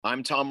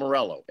I'm Tom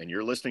Morello, and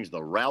you're listening to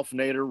the Ralph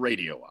Nader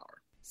Radio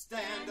Hour.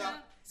 Stand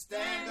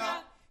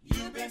up,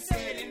 you've been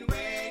sitting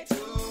way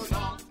too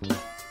long.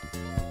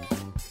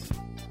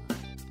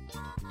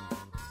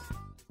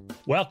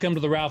 Welcome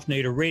to the Ralph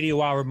Nader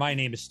Radio Hour. My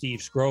name is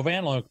Steve Scrovan,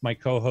 along with my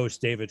co-host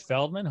David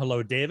Feldman.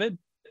 Hello, David.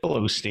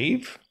 Hello,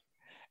 Steve.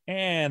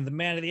 And the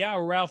man of the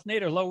hour, Ralph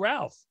Nader. Hello,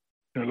 Ralph.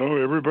 Hello,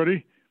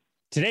 everybody.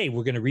 Today,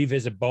 we're going to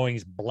revisit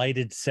Boeing's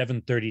blighted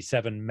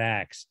 737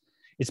 MAX.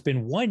 It's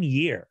been 1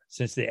 year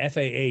since the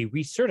FAA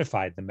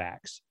recertified the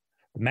MAX.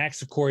 The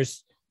MAX, of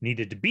course,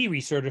 needed to be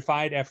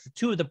recertified after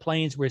two of the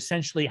planes were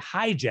essentially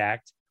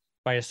hijacked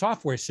by a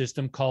software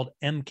system called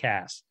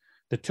MCAS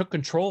that took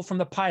control from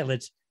the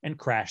pilots and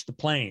crashed the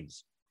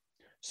planes.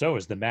 So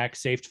is the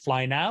MAX safe to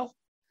fly now?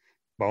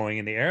 Boeing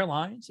and the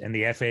airlines and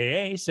the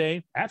FAA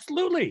say,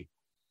 absolutely.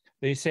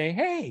 They say,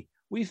 hey,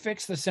 we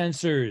fixed the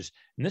sensors,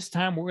 and this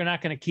time we're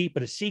not going to keep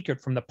it a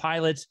secret from the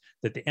pilots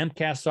that the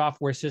MCAS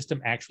software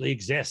system actually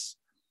exists.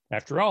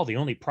 After all, the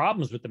only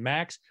problems with the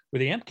MAX were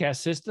the MCAS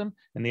system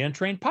and the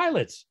untrained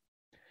pilots.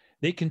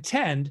 They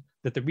contend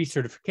that the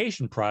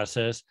recertification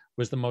process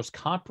was the most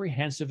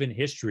comprehensive in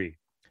history.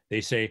 They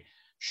say,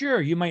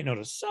 sure, you might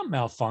notice some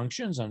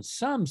malfunctions on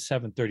some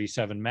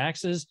 737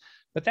 MAXes,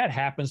 but that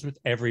happens with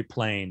every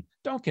plane.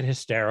 Don't get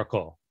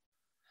hysterical.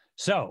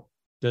 So,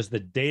 does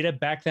the data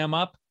back them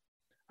up?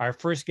 Our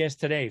first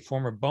guest today,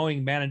 former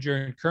Boeing manager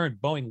and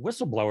current Boeing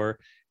whistleblower,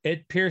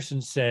 Ed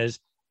Pierson, says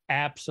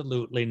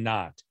absolutely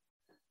not.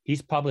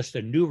 He's published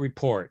a new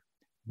report,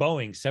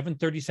 Boeing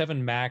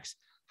 737 MAX,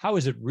 How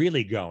Is It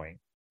Really Going?,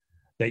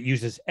 that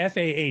uses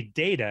FAA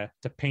data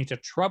to paint a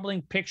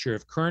troubling picture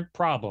of current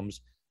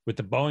problems with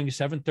the Boeing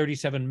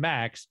 737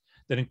 MAX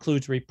that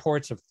includes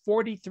reports of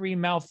 43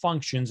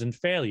 malfunctions and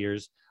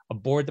failures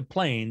aboard the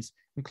planes,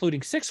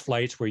 including 6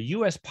 flights where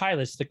U.S.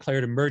 pilots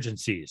declared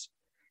emergencies.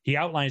 He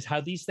outlines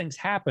how these things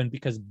happen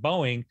because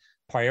Boeing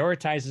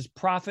prioritizes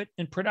profit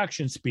and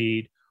production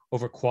speed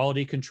over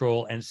quality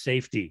control and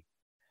safety.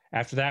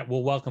 After that,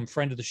 we'll welcome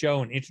friend of the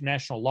show and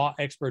international law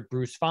expert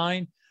Bruce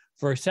Fein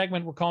for a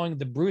segment we're calling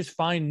the Bruce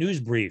Fein News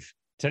Brief.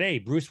 Today,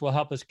 Bruce will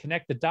help us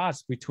connect the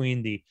dots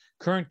between the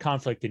current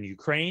conflict in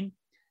Ukraine,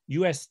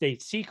 U.S.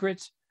 state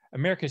secrets,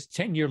 America's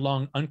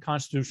 10-year-long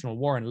unconstitutional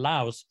war in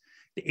Laos,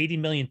 the 80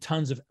 million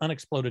tons of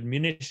unexploded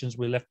munitions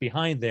we left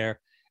behind there,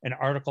 and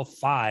Article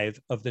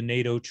 5 of the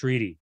NATO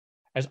treaty.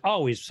 As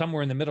always,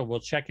 somewhere in the middle, we'll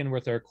check in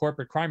with our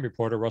corporate crime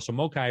reporter, Russell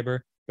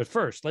Mokhiber. But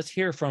first, let's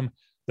hear from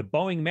the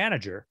Boeing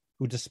manager,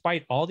 who,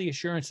 despite all the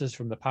assurances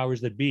from the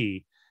powers that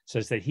be,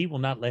 says that he will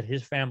not let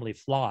his family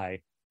fly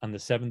on the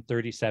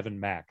 737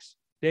 MAX.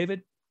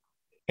 David?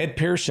 Ed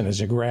Pierson is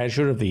a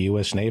graduate of the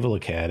U.S. Naval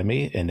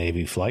Academy and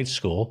Navy Flight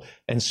School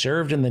and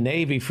served in the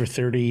Navy for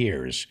 30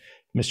 years.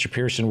 Mr.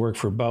 Pierson worked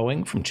for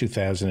Boeing from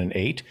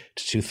 2008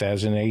 to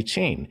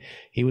 2018.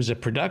 He was a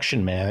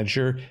production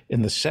manager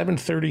in the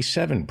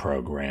 737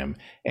 program,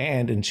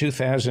 and in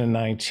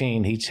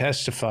 2019, he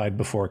testified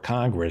before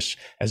Congress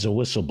as a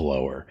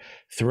whistleblower.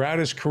 Throughout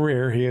his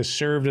career, he has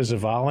served as a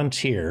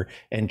volunteer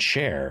and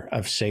chair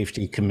of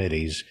safety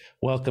committees.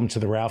 Welcome to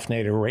the Ralph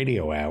Nader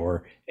Radio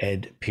Hour,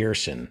 Ed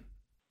Pierson.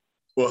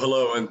 Well,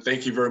 hello, and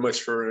thank you very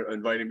much for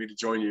inviting me to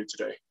join you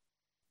today.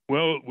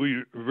 Well,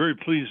 we're very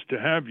pleased to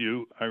have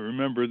you. I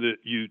remember that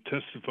you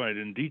testified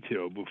in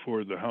detail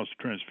before the House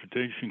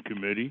Transportation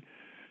Committee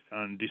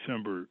on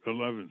December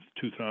 11th,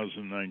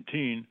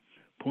 2019,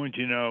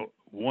 pointing out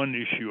one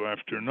issue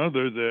after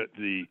another that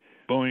the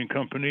Boeing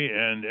company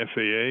and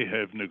FAA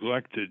have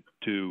neglected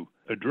to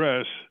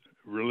address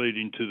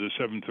relating to the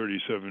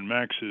 737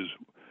 MAXes,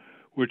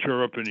 which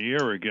are up in the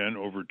air again,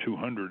 over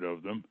 200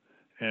 of them,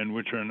 and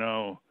which are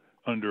now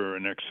under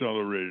an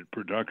accelerated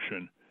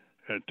production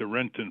at the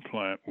Renton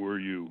plant where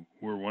you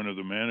were one of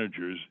the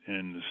managers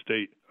in the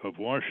state of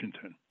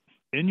Washington.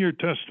 In your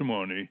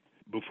testimony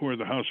before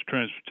the House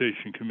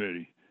Transportation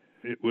Committee,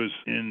 it was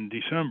in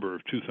December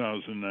of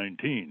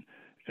 2019,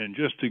 and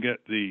just to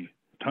get the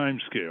time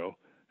scale,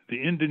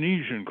 the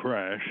Indonesian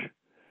crash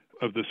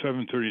of the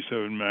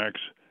 737 MAX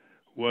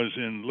was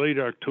in late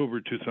October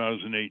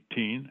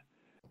 2018.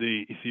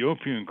 The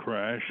Ethiopian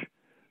crash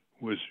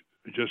was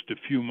just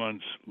a few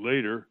months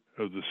later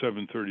of the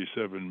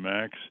 737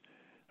 MAX.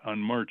 On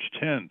March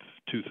 10th,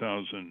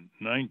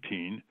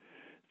 2019,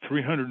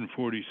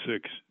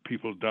 346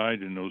 people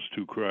died in those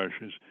two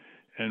crashes,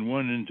 and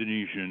one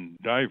Indonesian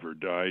diver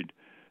died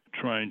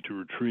trying to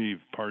retrieve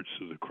parts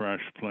of the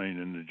crashed plane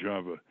in the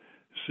Java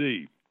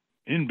Sea.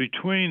 In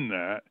between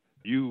that,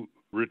 you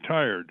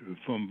retired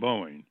from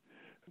Boeing.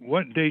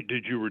 What date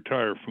did you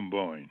retire from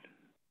Boeing?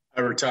 I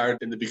retired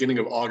in the beginning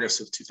of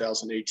August of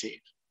 2018.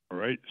 All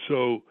right.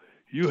 So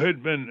you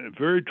had been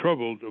very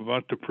troubled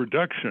about the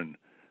production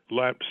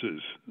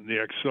lapses, the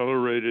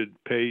accelerated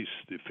pace,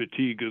 the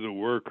fatigue of the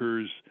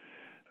workers,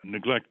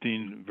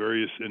 neglecting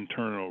various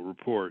internal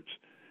reports.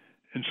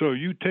 And so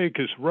you take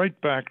us right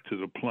back to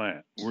the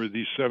plant where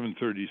these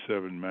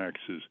 737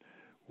 MAXes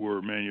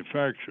were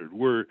manufactured,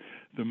 where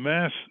the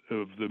mass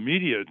of the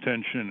media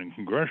attention and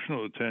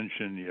congressional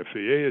attention, the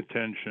FAA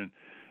attention,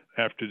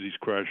 after these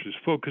crashes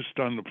focused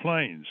on the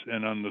planes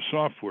and on the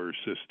software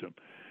system.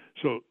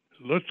 So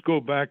let's go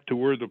back to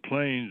where the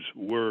planes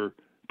were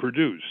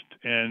produced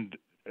and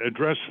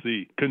address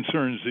the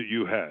concerns that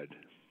you had.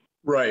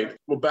 Right.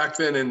 Well, back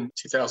then in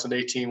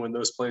 2018, when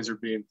those planes were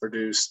being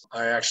produced,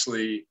 I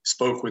actually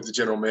spoke with the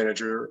general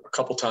manager a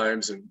couple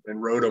times and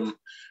wrote him.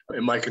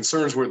 And my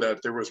concerns were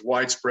that there was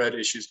widespread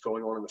issues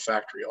going on in the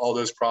factory. All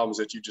those problems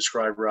that you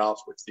described,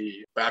 Ralph, with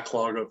the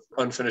backlog of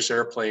unfinished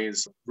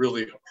airplanes,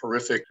 really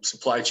horrific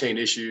supply chain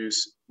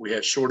issues. We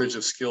had shortage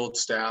of skilled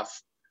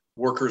staff.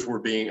 Workers were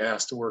being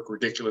asked to work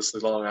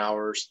ridiculously long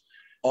hours.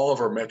 All of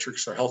our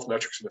metrics, our health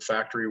metrics in the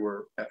factory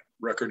were at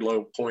record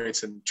low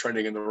points and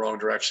trending in the wrong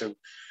direction.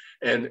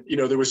 And,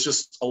 there was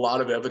just a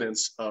lot of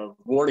evidence of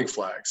warning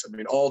flags. I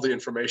mean, all the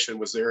information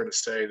was there to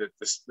say that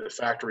the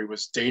factory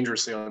was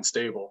dangerously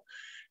unstable.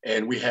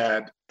 And we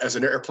had, as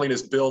an airplane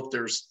is built,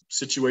 there's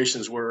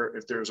situations where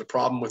if there's a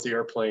problem with the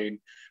airplane,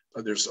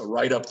 there's a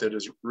write-up that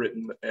is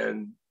written,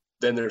 and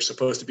then there's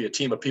supposed to be a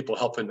team of people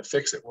helping to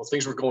fix it. Well,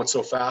 things were going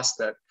so fast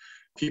that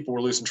people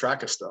were losing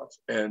track of stuff.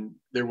 And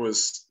there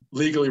was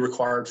legally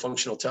required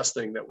functional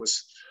testing that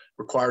was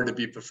required to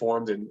be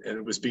performed, and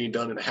it was being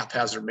done in a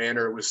haphazard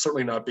manner. It was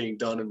certainly not being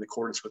done in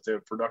accordance with the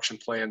production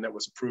plan that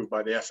was approved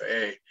by the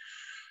FAA.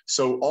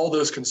 So all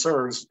those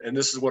concerns, and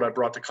this is what I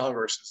brought to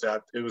Congress, is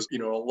that it was,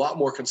 a lot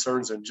more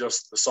concerns than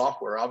just the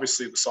software.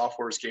 Obviously, the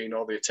software has gained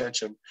all the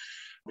attention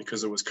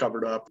because it was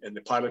covered up, and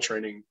the pilot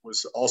training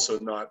was also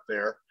not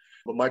there.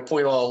 But my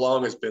point all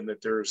along has been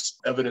that there's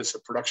evidence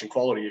of production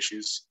quality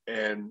issues,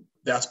 and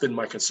that's been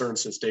my concern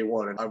since day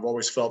one. And I've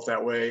always felt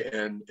that way.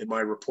 And in my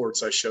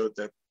reports, I showed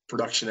that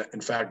production,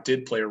 in fact,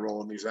 did play a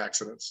role in these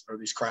accidents or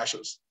these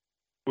crashes.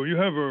 Well, you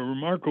have a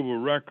remarkable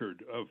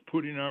record of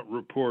putting out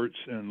reports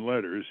and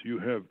letters. You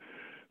have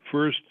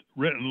first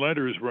written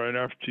letters right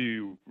after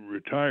you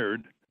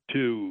retired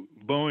to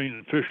Boeing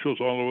officials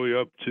all the way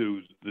up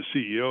to the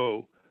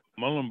CEO,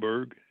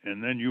 Muhlenberg,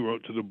 and then you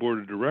wrote to the board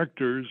of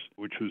directors,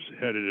 which was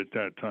headed at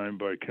that time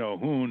by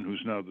Calhoun,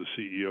 who's now the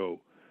CEO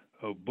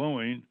of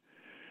Boeing,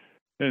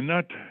 and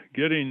not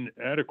getting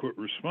adequate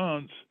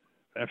response.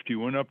 After you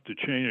went up the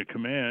chain of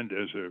command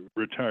as a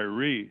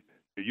retiree,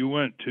 you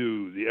went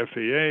to the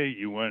FAA,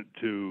 you went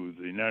to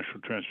the National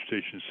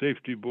Transportation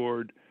Safety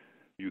Board,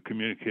 you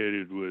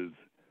communicated with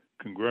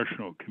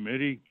Congressional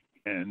Committee,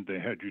 and they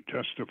had you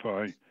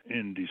testify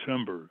in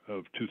December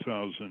of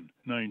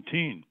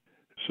 2019.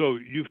 So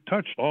you've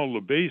touched all the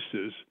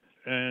bases,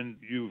 and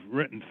you've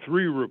written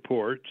 3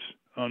 reports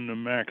on the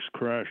MAX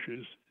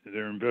crashes,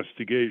 their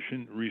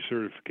investigation,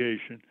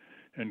 recertification,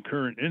 and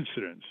current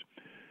incidents.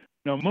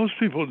 Now, most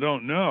people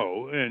don't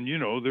know, and,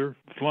 they're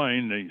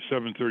flying the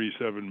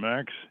 737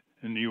 MAX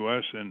in the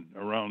U.S. and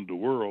around the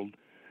world.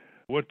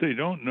 What they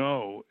don't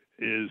know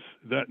is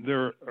that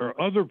there are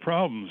other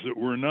problems that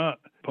were not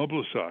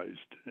publicized.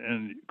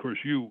 And, of course,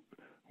 you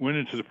went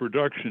into the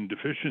production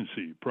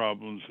deficiency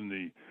problems and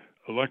the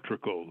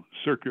electrical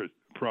circuit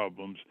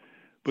problems.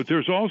 But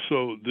there's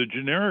also the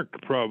generic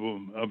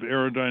problem of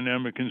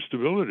aerodynamic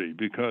instability,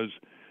 because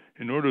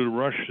in order to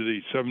rush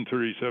the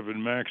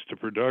 737 MAX to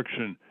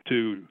production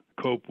to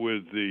cope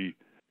with the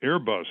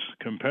Airbus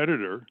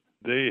competitor,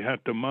 they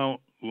had to mount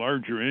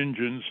larger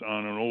engines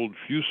on an old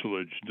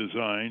fuselage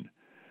design,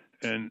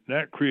 and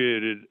that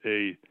created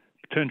a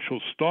potential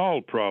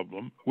stall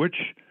problem, which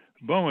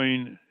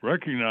Boeing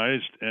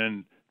recognized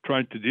and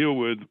tried to deal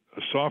with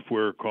a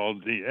software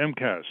called the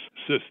MCAS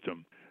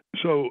system.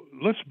 So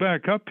let's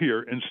back up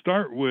here and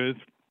start with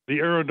the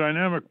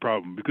aerodynamic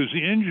problem, because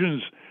the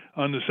engines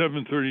on the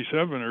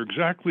 737 are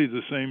exactly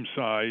the same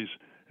size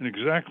and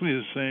exactly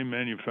the same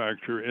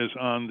manufacturer as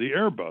on the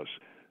Airbus.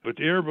 But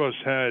the Airbus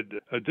had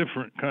a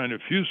different kind of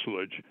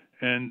fuselage,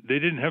 and they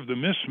didn't have the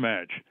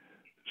mismatch.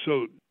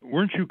 So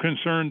weren't you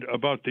concerned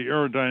about the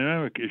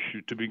aerodynamic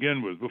issue to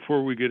begin with,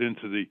 before we get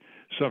into the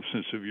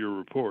substance of your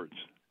reports?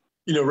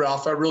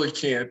 Ralph, I really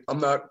can't. I'm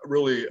not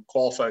really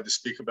qualified to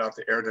speak about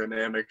the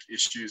aerodynamic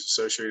issues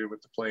associated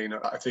with the plane.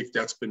 I think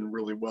that's been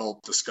really well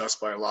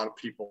discussed by a lot of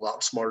people, a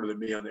lot smarter than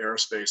me on the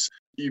aerospace.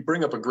 You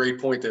bring up a great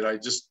point that I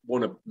just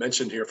want to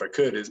mention here, if I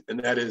could, and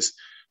that is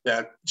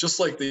that just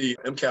like the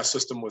MCAS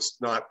system was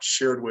not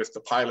shared with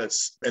the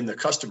pilots and the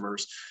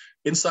customers,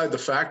 inside the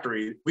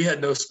factory, we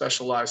had no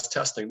specialized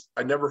testing.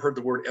 I never heard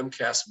the word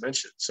MCAS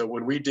mentioned. So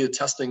when we did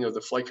testing of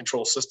the flight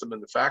control system in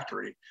the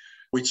factory,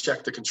 we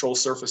check the control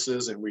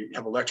surfaces, and we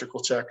have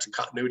electrical checks and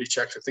continuity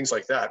checks and things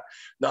like that.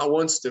 Not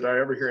once did I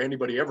ever hear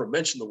anybody ever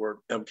mention the word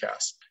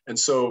MCAS. And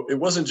so it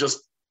wasn't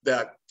just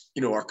that,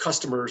 our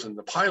customers and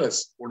the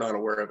pilots were not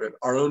aware of it.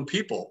 Our own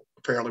people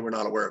apparently were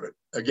not aware of it.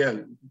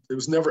 Again, it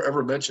was never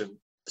ever mentioned.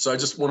 So I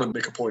just want to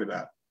make a point of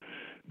that.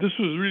 This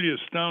was really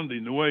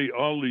astounding, the way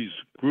all these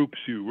groups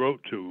you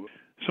wrote to,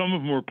 some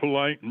of them were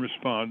polite and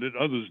responded,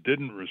 others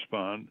didn't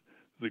respond.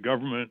 The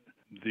government,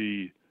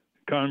 the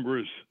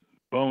Congress,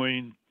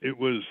 Boeing. It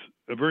was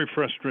a very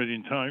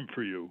frustrating time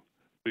for you,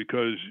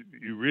 because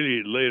you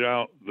really laid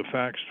out the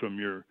facts from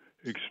your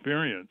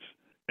experience.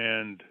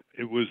 And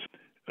it was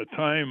a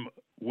time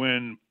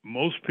when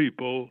most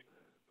people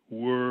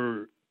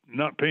were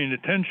not paying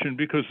attention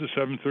because the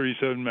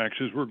 737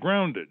 MAXs were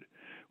grounded.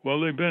 Well,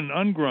 they've been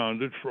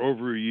ungrounded for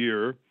over a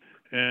year,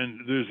 and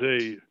there's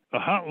a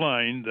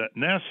hotline that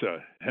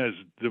NASA has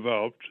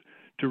developed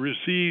to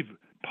receive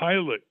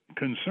pilot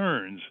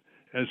concerns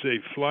as they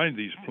fly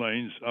these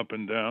planes up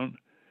and down,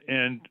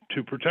 and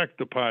to protect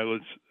the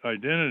pilot's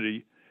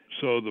identity,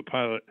 so the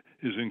pilot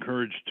is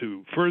encouraged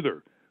to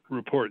further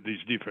report these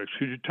defects.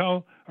 Could you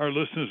tell our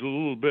listeners a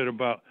little bit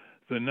about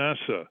the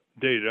NASA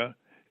data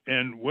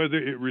and whether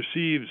it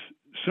receives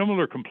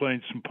similar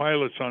complaints from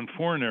pilots on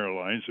foreign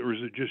airlines, or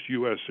is it just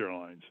U.S.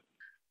 airlines?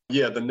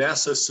 Yeah, the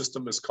NASA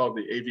system is called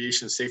the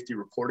Aviation Safety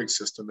Reporting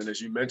System. And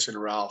as you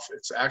mentioned, Ralph,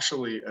 it's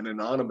actually an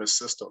anonymous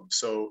system.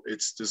 So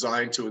it's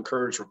designed to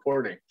encourage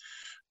reporting.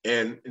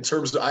 And in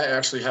terms of, I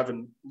actually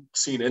haven't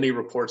seen any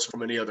reports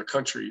from any other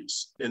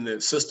countries in the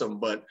system,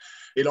 but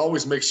it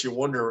always makes you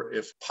wonder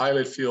if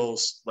pilot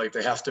feels like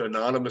they have to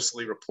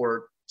anonymously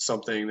report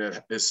something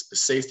that is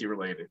safety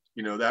related.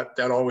 You know,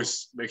 that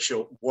always makes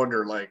you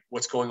wonder, like,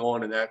 what's going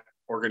on in that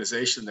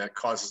organization that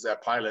causes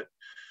that pilot.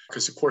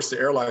 Because of course the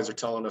airlines are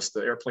telling us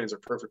the airplanes are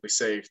perfectly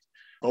safe.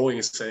 Boeing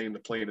is saying the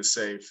plane is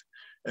safe.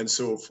 And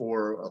so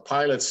for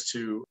pilots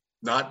to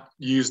not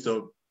use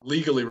the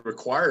legally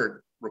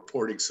required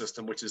reporting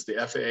system, which is the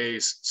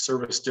FAA's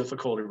service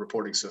difficulty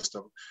reporting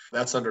system,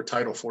 that's under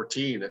Title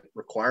 14. It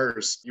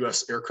requires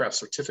U.S. aircraft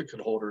certificate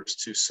holders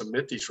to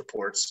submit these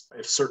reports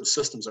if certain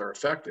systems are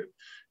affected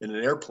in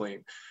an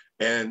airplane.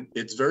 And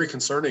it's very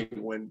concerning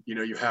when, you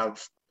know, you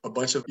have a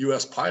bunch of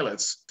U.S.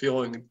 pilots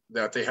feeling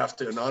that they have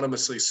to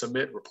anonymously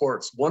submit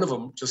reports. One of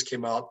them just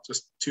came out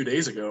just 2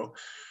 days ago.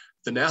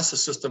 The NASA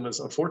system is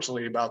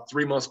unfortunately about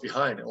 3 months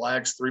behind. It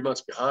lags 3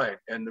 months behind.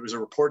 And there was a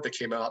report that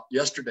came out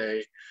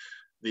yesterday.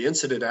 The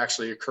incident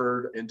actually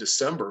occurred in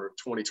December of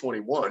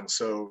 2021,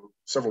 so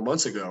several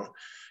months ago.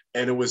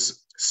 And it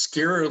was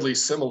scarily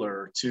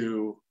similar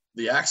to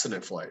the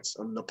accident flights.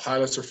 The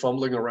pilots are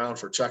fumbling around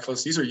for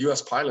checklists. These are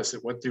U.S. pilots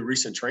that went through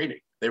recent training.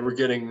 They were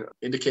getting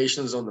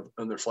indications on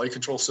their flight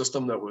control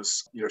system that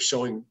was, you know,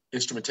 showing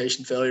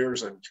instrumentation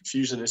failures and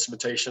confusion in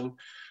instrumentation.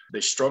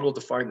 They struggled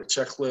to find the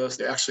checklist.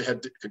 They actually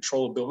had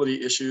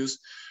controllability issues.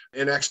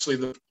 And actually,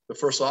 the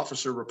first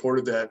officer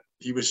reported that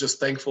he was just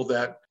thankful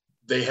that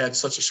they had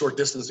such a short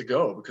distance to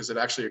go because it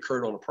actually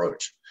occurred on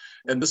approach.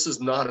 And this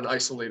is not an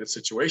isolated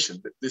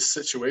situation. This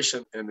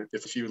situation, and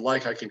if you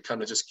like, I can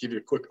kind of just give you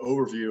a quick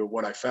overview of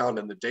what I found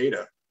in the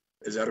data.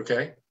 Is that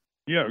okay?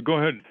 Yeah, go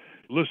ahead.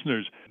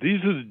 Listeners,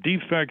 these are the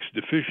defects,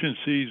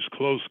 deficiencies,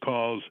 close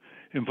calls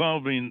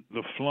involving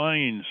the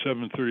flying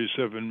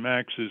 737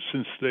 MAXs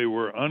since they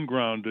were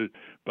ungrounded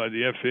by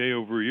the FAA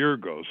over a year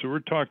ago. So we're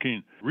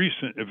talking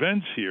recent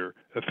events here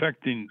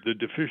affecting the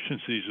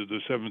deficiencies of the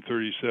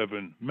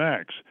 737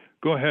 MAX.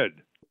 Go ahead.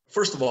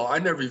 First of all, I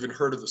never even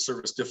heard of the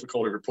service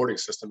difficulty reporting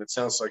system. It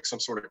sounds like some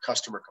sort of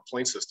customer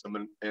complaint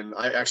system. And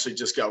I actually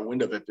just got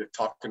wind of it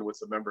talking with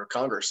a member of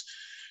Congress.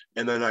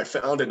 And then I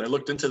found it and I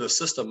looked into the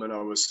system and I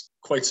was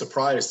quite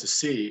surprised to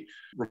see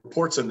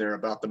reports in there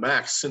about the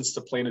MAX since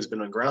the plane has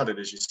been ungrounded,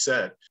 as you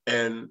said.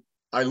 And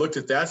I looked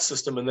at that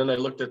system and then I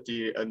looked at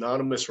the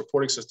anonymous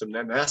reporting system,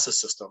 that NASA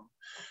system,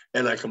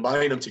 and I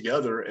combined them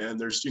together. And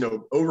there's, you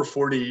know, over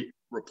 40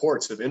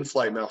 reports of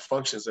in-flight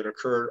malfunctions that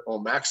occurred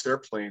on MAX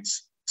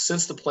airplanes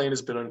since the plane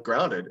has been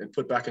ungrounded and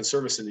put back in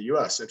service in the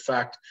US. In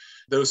fact,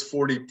 those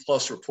 40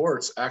 plus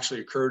reports actually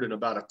occurred in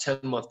about a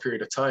 10-month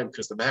period of time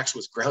because the MAX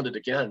was grounded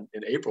again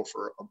in April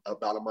for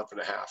about a month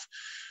and a half.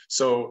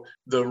 So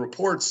the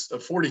reports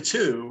of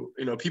 42,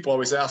 you know, people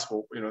always ask,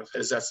 well, you know,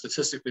 is that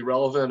statistically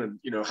relevant? And,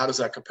 you know, how does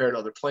that compare to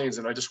other planes?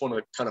 And I just want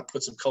to kind of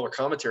put some color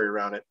commentary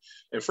around it.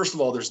 And first of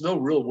all, there's no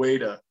real way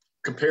to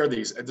compare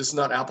these. This is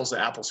not apples to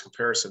apples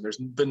comparison. There's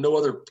been no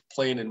other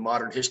plane in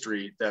modern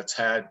history that's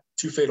had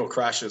 2 fatal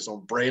crashes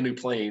on brand new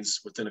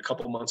planes within a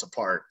couple of months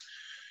apart.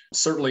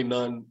 Certainly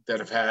none that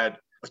have had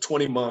a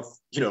 20-month,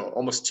 you know,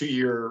 almost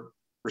 2-year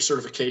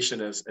recertification,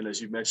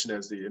 as you mentioned,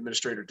 as the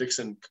Administrator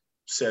Dixon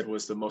said,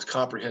 was the most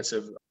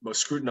comprehensive,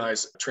 most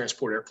scrutinized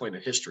transport airplane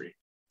in history.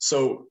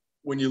 So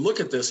when you look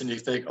at this and you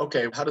think,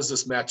 okay, how does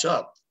this match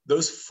up?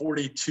 Those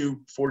 40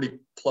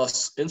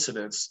 plus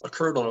incidents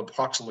occurred on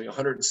approximately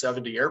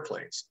 170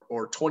 airplanes,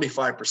 or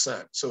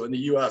 25%. So in the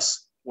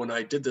US, when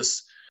I did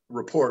this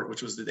report,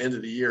 which was the end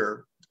of the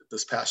year,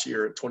 this past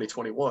year,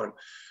 2021,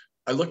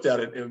 I looked at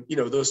it and, you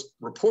know, those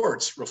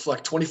reports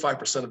reflect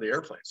 25% of the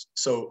airplanes.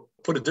 So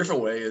put a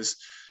different way is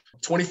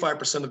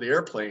 25% of the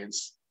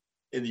airplanes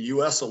in the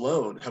US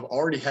alone have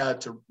already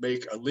had to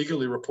make a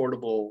legally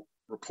reportable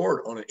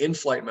report on an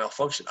in-flight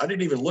malfunction. I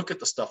didn't even look at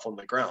the stuff on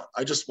the ground.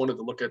 I just wanted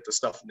to look at the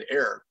stuff in the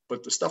air,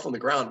 but the stuff on the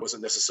ground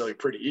wasn't necessarily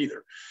pretty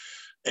either.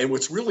 And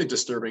what's really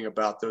disturbing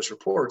about those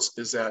reports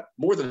is that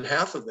more than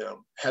half of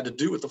them had to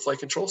do with the flight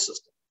control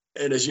system.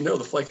 And as you know,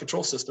 the flight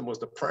control system was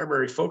the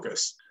primary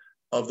focus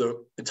of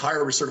the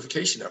entire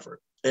recertification effort.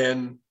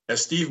 And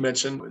as Steve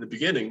mentioned in the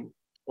beginning,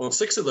 on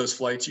 6 of those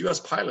flights, US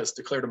pilots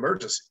declared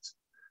emergencies.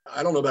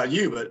 I don't know about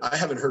you, but I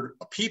haven't heard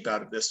a peep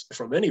out of this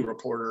from any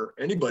reporter,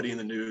 anybody in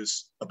the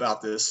news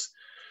about this.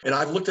 And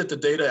I've looked at the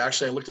data.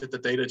 Actually, I looked at the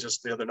data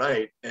just the other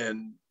night,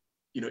 and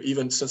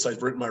even since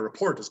I've written my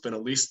report, there's been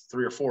at least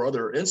 3 or 4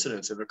 other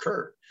incidents that have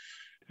occurred.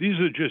 These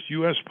are just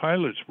U.S.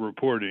 pilots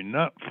reporting,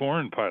 not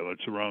foreign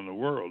pilots around the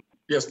world.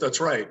 Yes,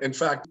 that's right. In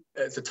fact,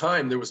 at the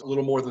time, there was a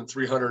little more than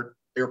 300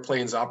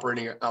 airplanes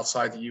operating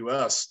outside the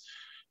U.S.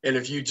 And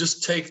if you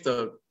just take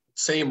the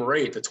same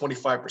rate, the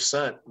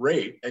 25%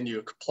 rate, and you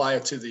apply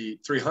it to the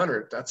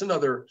 300, that's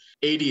another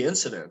 80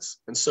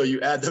 incidents. And so you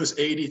add those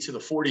 80 to the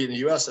 40 in the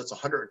U.S., that's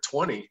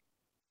 120.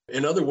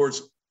 In other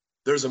words,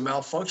 there's a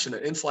malfunction,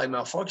 an in-flight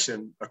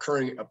malfunction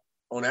occurring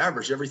on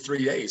average every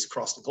 3 days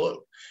across the globe.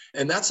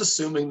 And that's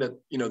assuming that,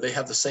 they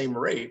have the same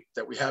rate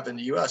that we have in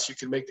the US. You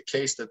can make the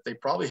case that they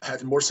probably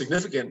had a more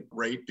significant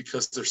rate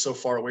because they're so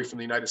far away from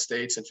the United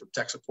States and from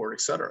tech support,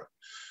 et cetera.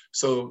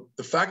 So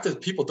the fact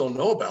that people don't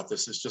know about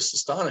this is just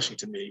astonishing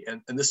to me.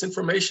 And this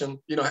information,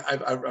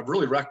 I've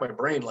really racked my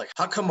brain, like,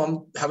 how come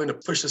I'm having to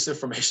push this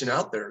information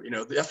out there?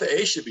 The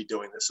FAA should be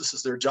doing this. This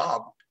is their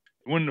job.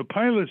 When the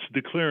pilots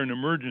declare an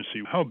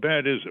emergency, how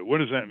bad is it? What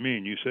does that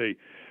mean? You say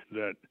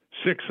that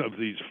 6 of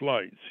these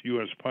flights,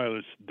 U.S.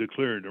 pilots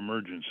declared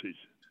emergencies.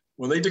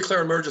 When they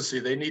declare emergency,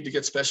 they need to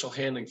get special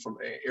handling from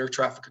air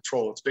traffic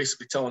control. It's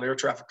basically telling air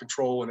traffic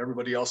control and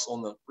everybody else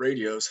on the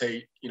radios,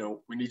 hey,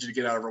 we need you to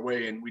get out of our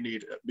way and we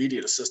need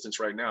immediate assistance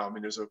right now. I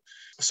mean, there's a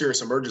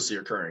serious emergency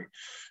occurring.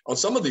 On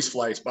some of these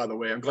flights, by the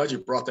way, I'm glad you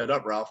brought that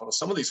up, Ralph. On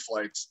some of these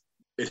flights,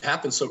 it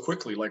happened so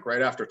quickly, like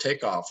right after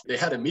takeoff, they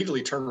had to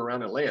immediately turn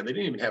around and land. They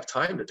didn't even have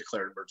time to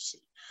declare an emergency.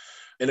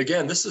 And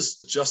again, this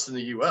is just in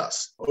the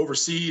US.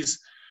 Overseas,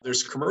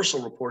 there's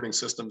commercial reporting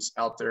systems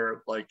out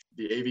there, like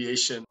the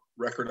aviation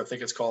record, I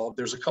think it's called.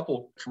 There's a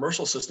couple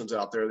commercial systems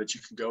out there that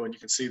you can go and you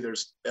can see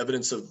there's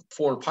evidence of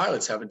foreign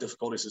pilots having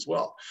difficulties as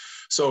well.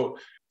 So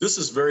this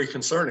is very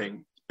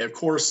concerning. And of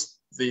course,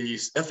 the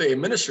FAA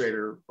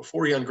administrator,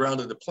 before he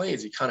ungrounded the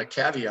planes, he kind of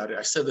caveated,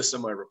 I said this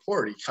in my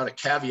report, he kind of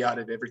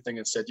caveated everything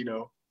and said,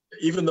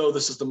 even though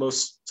this is the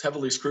most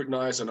heavily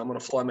scrutinized and I'm going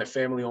to fly my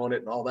family on it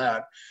and all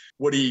that,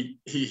 what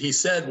he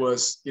said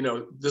was,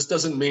 this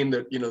doesn't mean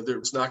that,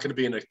 there's not going to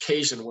be an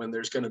occasion when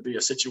there's going to be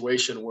a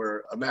situation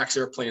where a MAX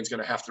airplane is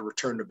going to have to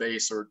return to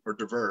base or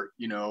divert,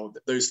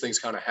 those things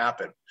kind of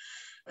happen.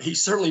 He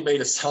certainly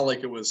made it sound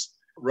like it was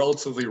a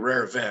relatively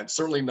rare event,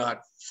 certainly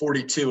not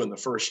 42 in the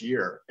first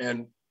year.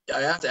 And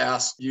I have to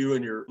ask you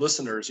and your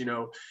listeners,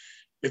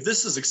 if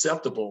this is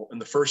acceptable in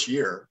the first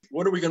year,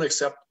 what are we going to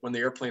accept when the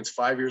airplane's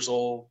 5 years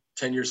old,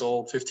 10 years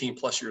old, 15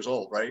 plus years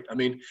old, right? I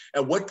mean,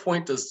 at what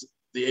point does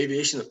the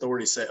aviation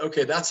authority say,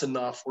 okay, that's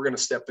enough, we're going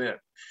to step in?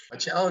 I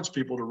challenge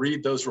people to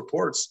read those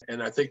reports,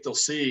 and I think they'll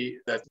see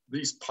that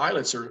these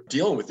pilots are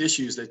dealing with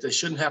issues that they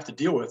shouldn't have to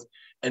deal with,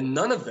 and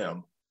none of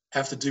them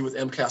have to do with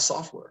MCAS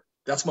software.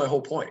 That's my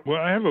whole point. Well,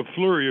 I have a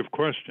flurry of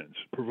questions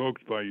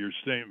provoked by your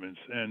statements,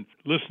 and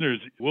listeners,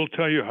 we'll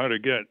tell you how to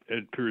get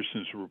Ed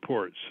Pierson's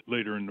reports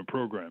later in the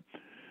program.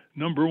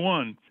 Number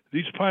one,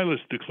 these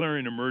pilots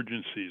declaring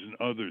emergencies and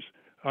others,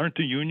 aren't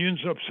the unions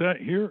upset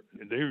here?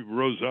 They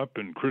rose up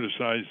and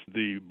criticized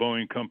the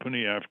Boeing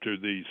company after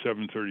the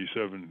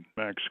 737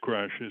 MAX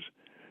crashes.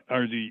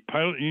 Are the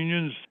pilot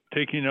unions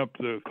taking up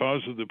the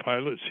cause of the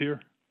pilots here?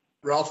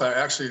 Ralph, I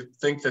actually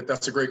think that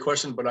that's a great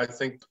question, but I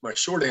think my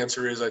short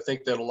answer is I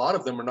think that a lot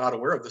of them are not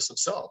aware of this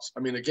themselves. I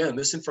mean, again,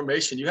 this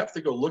information, you have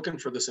to go looking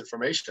for this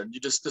information.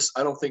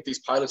 I don't think these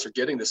pilots are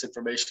getting this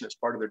information as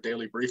part of their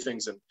daily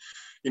briefings. And,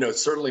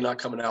 it's certainly not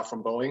coming out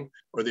from Boeing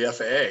or the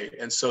FAA.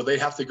 And so they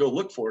have to go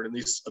look for it in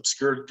these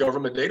obscure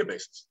government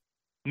databases.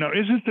 Now,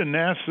 isn't the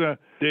NASA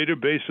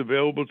database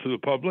available to the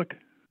public?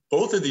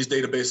 Both of these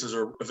databases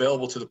are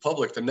available to the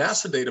public. The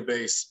NASA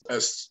database,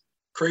 as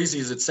crazy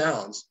as it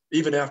sounds,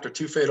 even after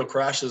 2 fatal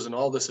crashes and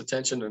all this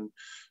attention and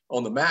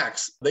on the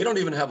MAX, they don't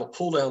even have a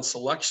pull-down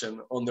selection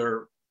on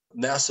their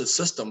NASA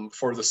system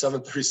for the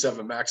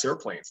 737 MAX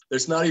airplanes.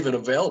 It's not even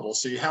available.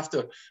 So you have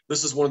to,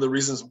 this is one of the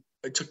reasons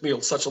it took me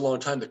such a long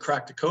time to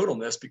crack the code on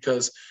this,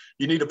 because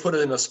you need to put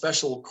it in a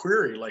special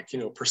query, like,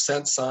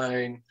 %,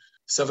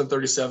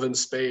 737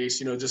 space,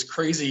 just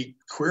crazy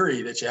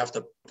query that you have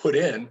to put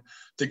in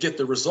to get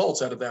the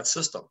results out of that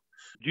system.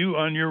 Do you,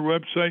 on your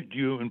website, do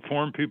you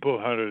inform people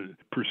how to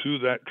pursue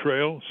that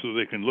trail so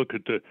they can look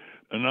at the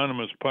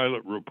anonymous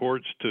pilot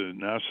reports to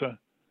NASA?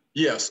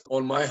 Yes.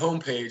 On my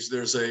homepage,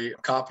 there's a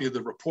copy of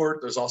the report.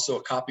 There's also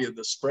a copy of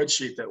the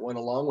spreadsheet that went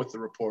along with the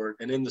report.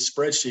 And in the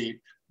spreadsheet,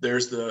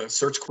 there's the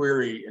search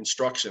query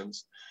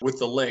instructions with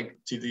the link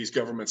to these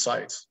government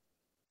sites.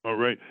 All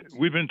right.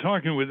 We've been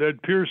talking with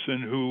Ed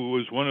Pierson, who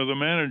was one of the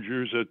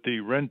managers at the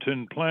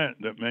Renton plant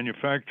that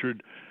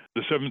manufactured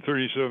the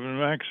 737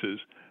 MAXs.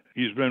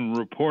 He's been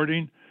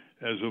reporting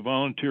as a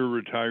volunteer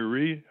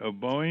retiree of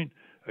Boeing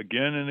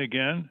again and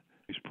again.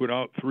 He's put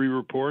out 3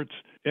 reports.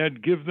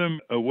 Ed, give them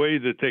a way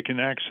that they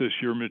can access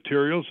your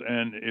materials.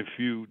 And if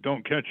you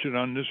don't catch it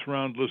on this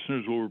round,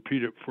 listeners will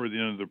repeat it before the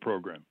end of the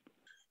program.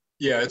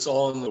 Yeah, it's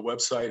all on the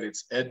website.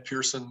 It's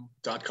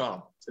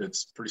edpierson.com.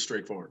 It's pretty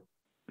straightforward.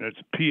 That's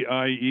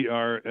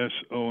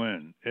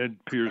Pierson,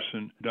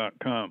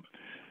 edpierson.com.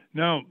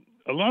 Now,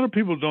 a lot of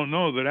people don't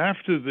know that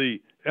after the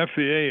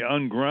FAA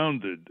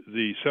ungrounded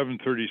the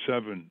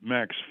 737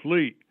 MAX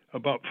fleet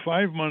about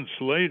 5 months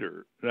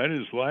later, that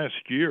is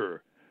last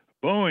year,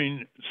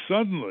 Boeing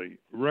suddenly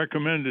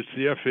recommended to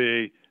the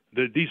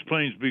FAA that these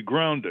planes be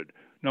grounded.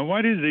 Now,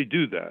 why did they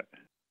do that?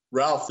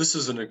 Ralph, this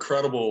is an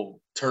incredible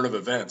turn of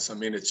events. I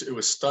mean, it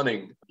was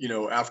stunning.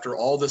 After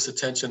all this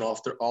attention,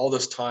 after all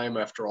this time,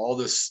 after all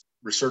this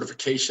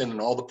recertification and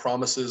all the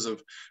promises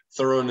of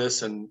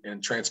thoroughness and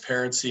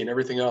transparency and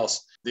everything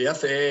else, the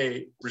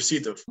FAA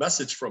received a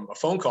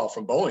phone call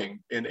from Boeing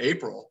in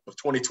April of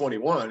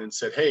 2021 and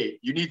said, hey,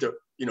 you need to,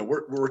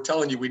 we're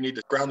telling you we need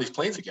to ground these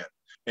planes again.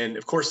 And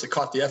of course, it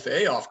caught the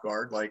FAA off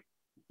guard, like,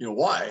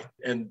 why?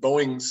 And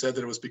Boeing said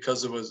that it was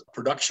because it was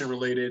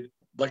production-related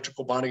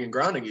electrical bonding and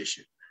grounding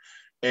issue.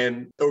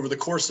 And over the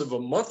course of a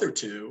month or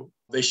two,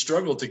 they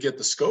struggled to get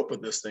the scope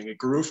of this thing. It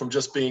grew from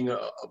just being a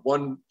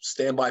one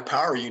standby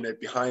power unit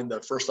behind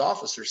the first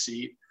officer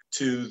seat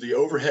to the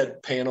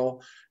overhead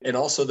panel and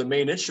also the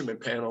main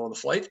instrument panel on the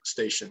flight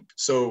station.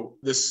 So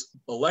this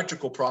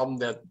electrical problem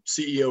that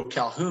CEO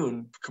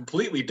Calhoun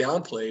completely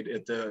downplayed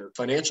at the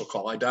financial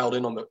call. I dialed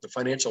in on the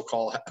financial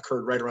call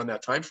occurred right around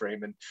that time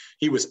frame, and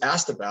he was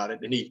asked about it,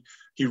 and he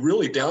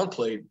really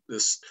downplayed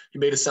this. He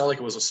made it sound like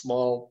it was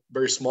a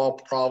very small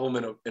problem,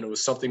 and it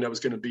was something that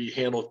was going to be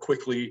handled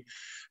quickly.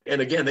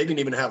 And again, they didn't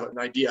even have an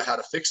idea how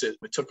to fix it.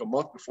 It took a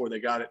month before they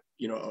got it,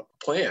 a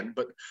plan.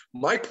 But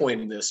my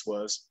point in this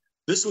was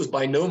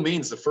by no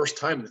means the first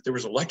time that there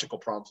was electrical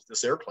problems with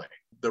this airplane.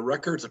 The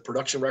records, the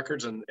production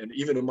records, and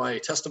even in my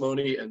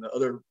testimony and the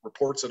other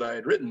reports that I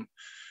had written,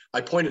 I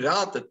pointed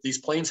out that these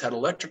planes had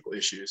electrical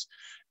issues,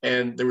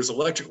 and there was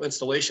electrical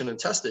installation and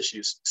test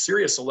issues,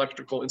 serious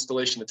electrical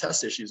installation and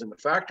test issues in the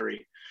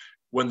factory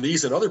when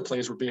these and other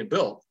planes were being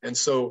built. And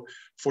so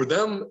for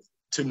them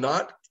to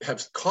not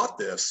have caught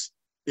this,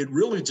 it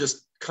really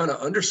just kind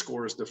of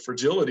underscores the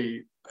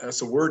fragility,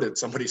 that's a word that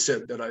somebody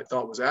said that I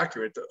thought was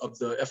accurate, of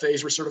the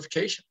FAA's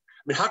recertification.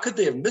 I mean, how could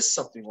they have missed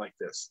something like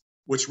this?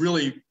 Which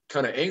really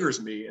kind of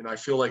angers me, and I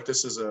feel like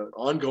this is an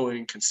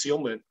ongoing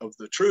concealment of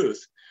the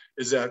truth,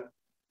 is that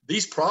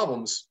these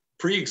problems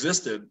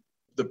pre-existed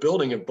the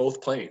building of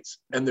both planes.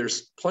 And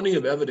there's plenty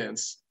of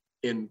evidence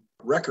in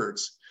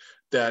records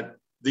that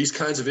these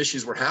kinds of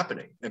issues were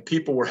happening and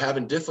people were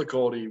having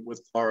difficulty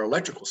with our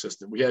electrical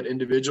system. We had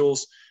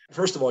individuals,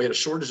 first of all, you had a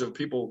shortage of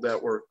people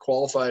that were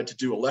qualified to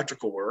do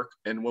electrical work.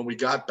 And when we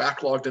got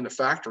backlogged in the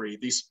factory,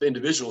 these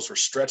individuals were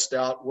stretched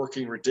out,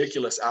 working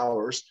ridiculous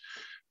hours.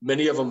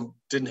 Many of them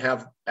didn't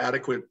have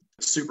adequate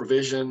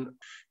supervision,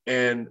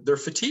 and they're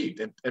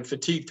fatigued, and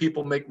fatigued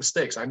people make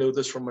mistakes. I know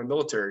this from my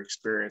military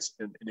experience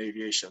in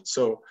aviation.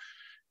 So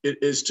it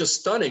is just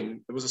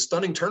stunning. It was a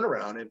stunning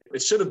turnaround, and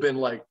it should have been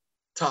like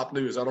top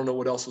news. I don't know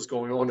what else was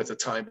going on at the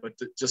time, but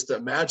just to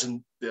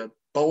imagine the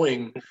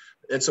Boeing,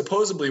 and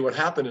supposedly what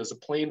happened is a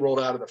plane rolled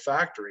out of the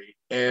factory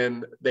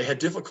and they had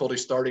difficulty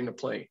starting the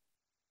plane.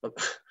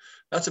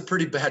 That's a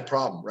pretty bad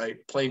problem, right?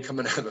 Plane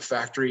coming out of the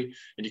factory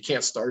and you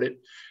can't start it.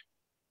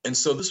 And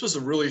so this was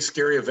a really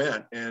scary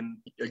event. And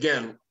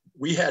again,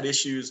 we had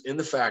issues in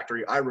the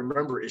factory. I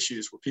remember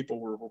issues where people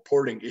were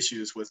reporting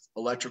issues with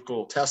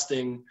electrical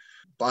testing,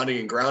 bonding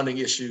and grounding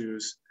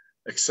issues,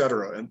 et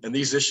cetera. And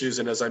these issues,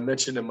 and as I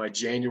mentioned in my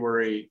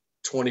January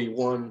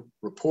 21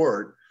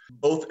 report,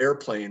 both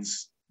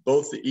airplanes,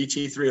 both the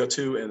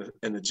ET-302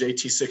 and the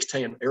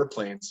JT-610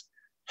 airplanes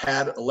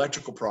had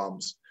electrical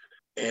problems.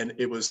 And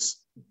it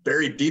was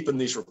buried deep in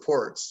these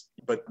reports.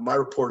 But my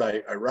report,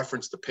 I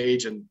referenced the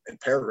page and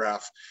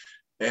paragraph,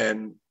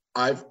 and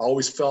I've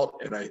always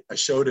felt, and I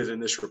showed it in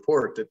this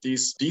report, that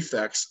these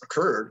defects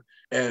occurred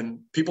and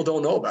people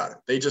don't know about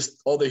it.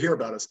 All they hear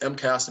about is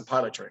MCAS and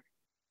pilot training.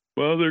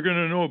 Well, they're going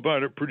to know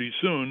about it pretty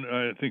soon.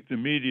 I think the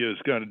media has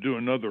got to do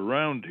another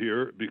round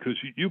here, because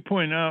you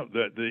point out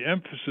that the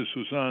emphasis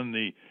was on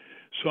the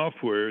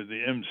software,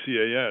 the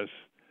MCAS,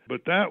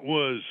 but that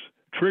was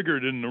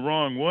triggered in the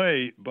wrong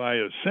way by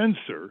a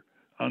sensor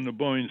on the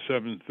Boeing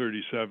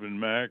 737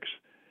 MAX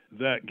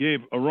that gave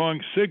a wrong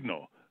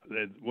signal,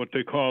 what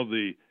they call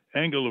the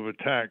angle of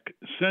attack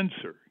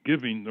sensor,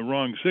 giving the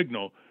wrong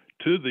signal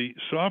to the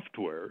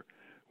software,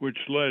 which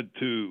led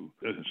to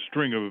a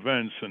string of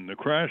events and the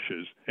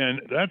crashes.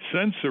 And that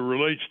sensor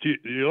relates to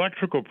the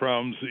electrical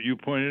problems that you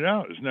pointed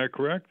out. Isn't that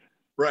correct?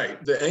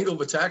 Right. The angle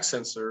of attack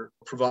sensor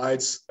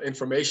provides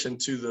information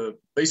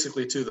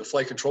basically to the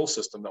flight control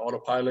system, the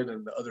autopilot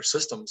and the other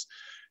systems.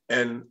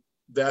 And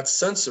that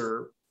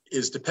sensor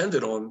is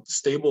dependent on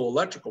stable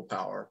electrical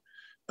power.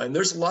 And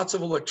there's lots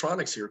of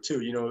electronics here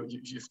too.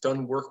 You've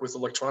done work with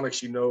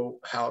electronics,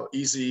 how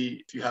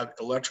easy, if you have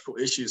electrical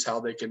issues,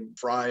 how they can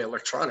fry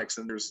electronics,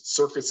 and there's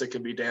circuits that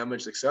can be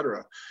damaged, et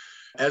cetera.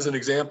 As an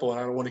example, and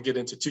I don't want to get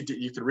into too deep,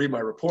 you can read my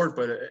report,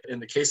 but in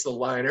the case of the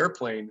Lion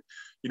airplane,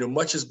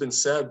 much has been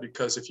said,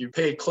 because if you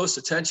pay close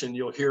attention,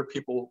 you'll hear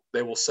people,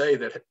 they will say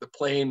that the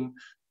plane,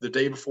 the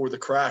day before the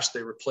crash,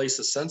 they replaced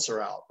the sensor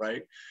out,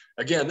 right?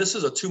 Again, this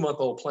is a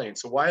 2-month-old plane.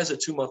 So why is a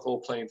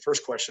 2-month-old plane?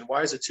 First question,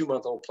 why is a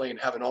 2-month-old plane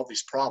having all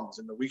these problems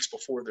in the weeks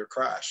before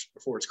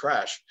its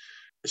crash?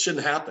 It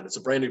shouldn't happen. It's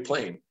a brand new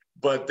plane.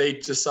 But they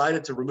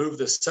decided to remove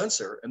this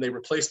sensor, and they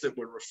replaced it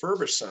with a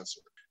refurbished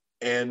sensor.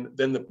 And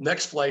then the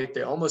next flight,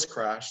 they almost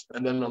crashed.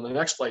 And then on the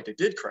next flight, they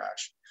did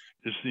crash.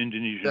 This is the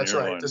Indonesian That's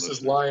airline. right. This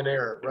listed. is Lion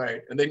Air,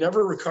 right? And they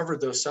never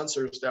recovered those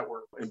sensors that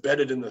were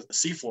embedded in the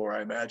seafloor,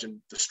 I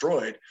imagine,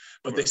 destroyed.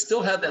 But they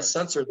still had that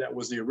sensor that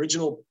was the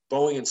original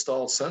Boeing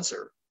installed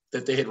sensor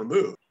that they had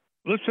removed.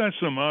 Let's ask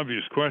some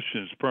obvious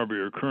questions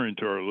probably occurring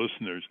to our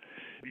listeners.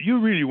 You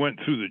really went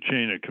through the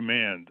chain of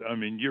command. I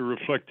mean, you're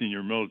reflecting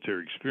your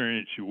military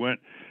experience. You went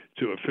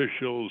to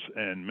officials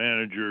and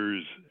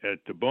managers at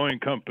the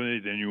Boeing company,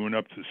 then you went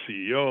up to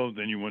CEO,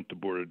 then you went to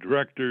board of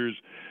directors,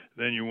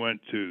 then you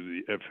went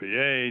to the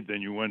FAA,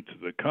 then you went to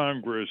the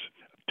Congress.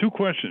 Two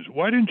questions.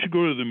 Why didn't you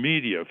go to the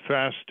media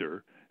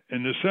faster?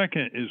 And the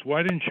second is,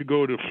 why didn't you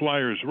go to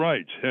Flyers'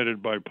 Rights,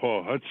 headed by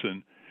Paul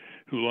Hudson,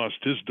 who lost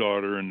his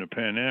daughter in the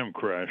Pan Am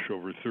crash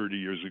over 30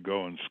 years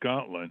ago in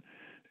Scotland,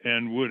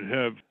 and would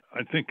have,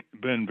 I think,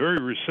 been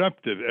very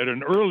receptive at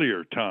an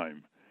earlier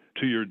time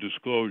to your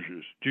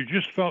disclosures? You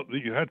just felt that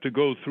you had to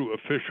go through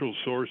official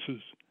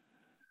sources?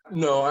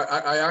 No,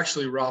 I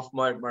actually, Ralph,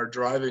 my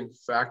driving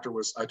factor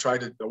was I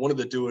wanted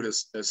to do it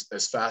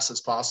as fast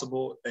as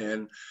possible.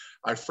 And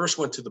I first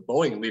went to the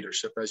Boeing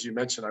leadership. As you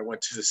mentioned, I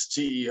went to the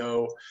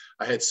CEO.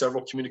 I had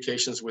several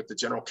communications with the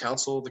general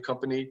counsel of the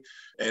company,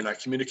 and I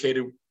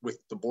communicated with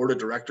the board of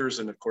directors.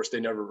 And of course, they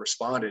never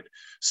responded.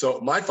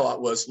 So my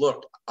thought was,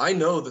 look, I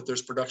know that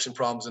there's production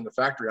problems in the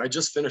factory. I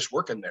just finished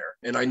working there.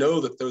 And I know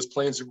that those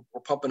planes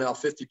were pumping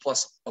out 50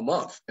 plus a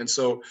month. And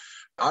so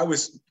I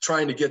was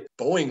trying to get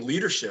Boeing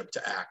leadership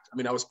to act. I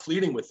mean, I was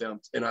pleading with them,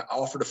 and I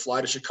offered to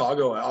fly to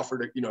Chicago. I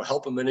offered to,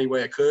 help them in any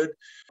way I could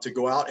to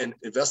go out and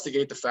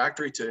investigate the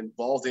factory, to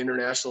involve the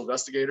international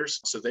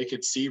investigators so they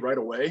could see right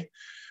away.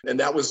 And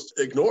that was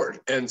ignored.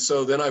 And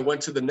so then I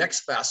went to the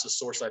next fastest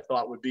source I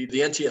thought would be the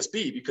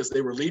NTSB, because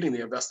they were leading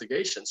the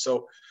investigation.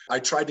 So I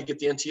tried to get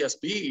the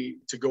NTSB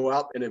to go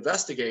out and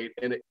investigate.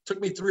 And it took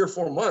me 3 or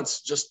 4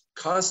 months just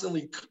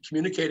constantly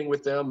communicating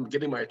with them,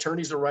 getting my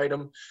attorneys to write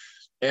them.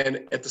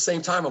 And at the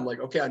same time, I'm like,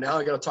 okay, now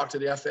I got to talk to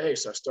the FAA.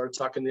 So I started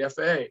talking to the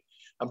FAA.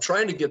 I'm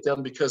trying to get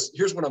them, because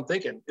here's what I'm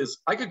thinking is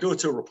I could go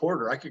to a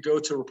reporter. I could go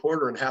to a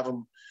reporter and have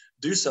them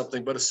do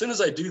something. But as soon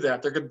as I do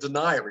that, they're going to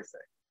deny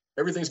everything.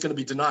 Everything's going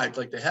to be denied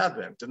like they have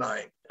been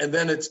denying. And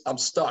then I'm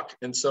stuck.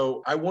 And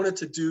so I wanted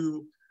to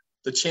do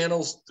the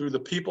channels through the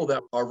people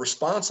that are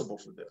responsible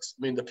for this.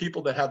 I mean, the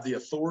people that have the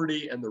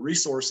authority and the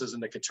resources,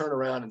 and they could turn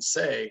around and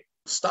say,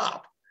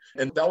 stop.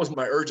 And that was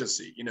my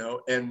urgency,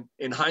 and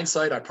in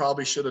hindsight, I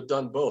probably should have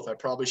done both. I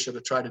probably should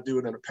have tried to do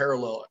it in a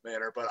parallel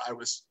manner, but I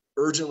was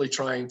urgently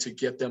trying to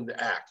get them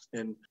to act.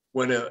 And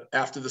when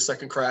after the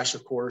second crash,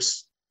 of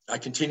course, I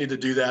continued to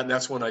do that. And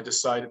that's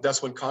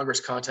when Congress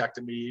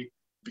contacted me,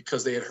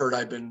 because they had heard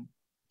I'd been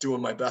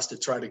doing my best to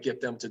try to get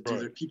them to do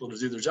their people to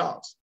do their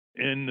jobs.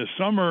 In the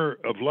summer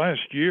of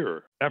last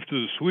year, after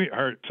the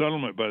sweetheart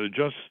settlement by the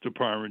Justice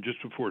Department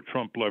just before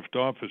Trump left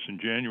office in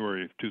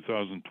January of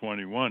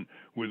 2021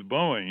 with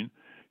Boeing,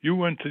 you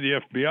went to the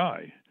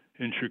FBI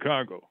in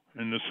Chicago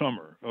in the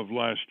summer of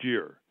last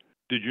year.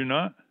 Did you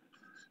not?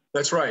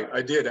 That's right.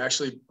 I did.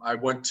 Actually, I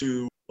went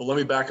to, well, let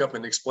me back up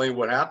and explain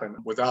what happened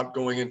without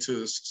going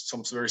into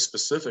some very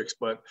specifics,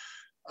 but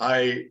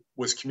I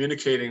was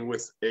communicating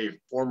with a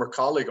former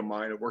colleague of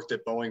mine who worked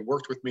at Boeing,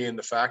 worked with me in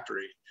the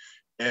factory.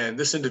 And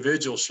this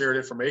individual shared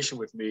information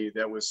with me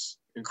that was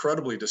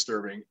incredibly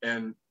disturbing.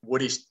 And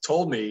what he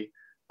told me,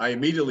 I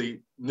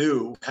immediately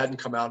knew hadn't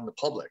come out in the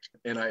public.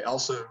 And I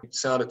also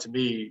sounded to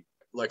me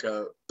like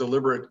a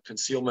deliberate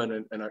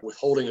concealment and a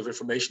withholding of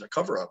information, a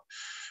cover up.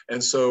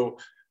 And so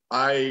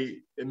I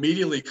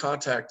immediately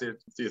contacted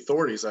the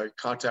authorities. I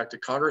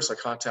contacted Congress. I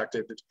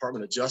contacted the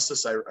Department of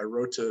Justice. I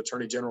wrote to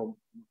Attorney General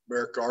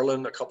Merrick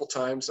Garland a couple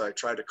times. I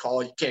tried to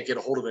call. You can't get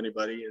a hold of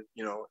anybody,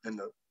 in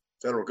the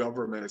federal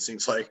government, it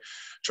seems like.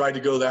 Tried to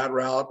go that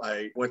route.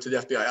 I went to the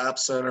FBI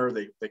Ops Center.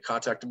 They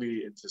contacted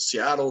me into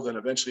Seattle, then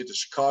eventually to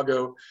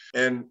Chicago.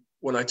 And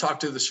when I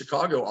talked to the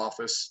Chicago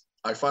office,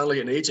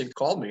 an agent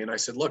called me and I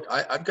said, look,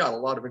 I've got a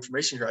lot of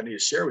information here I need to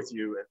share with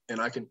you. And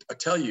I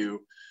tell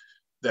you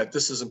that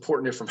this is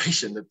important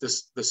information, that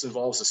this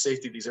involves the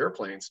safety of these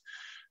airplanes.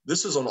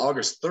 This is on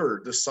August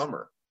 3rd, this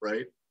summer,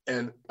 right?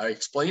 And I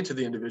explained to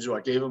the individual,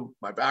 I gave him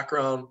my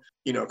background,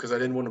 because I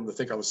didn't want him to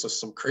think I was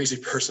just some crazy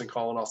person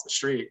calling off the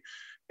street.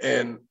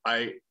 And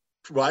I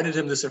provided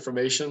him this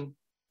information.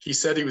 He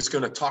said he was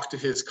going to talk to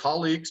his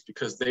colleagues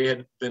because they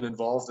had been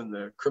involved in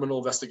the criminal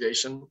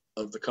investigation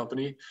of the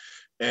company.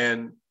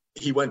 And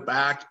he went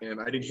back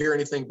and I didn't hear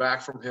anything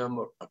back from him.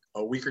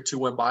 A week or two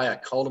went by. I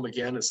called him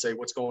again and say,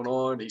 what's going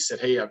on? He said,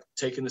 hey, I've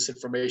taken this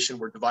information.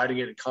 We're dividing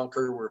it in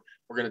Concord. We're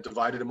going to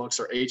divide it amongst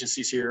our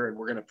agencies here, and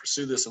we're going to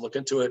pursue this and look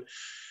into it.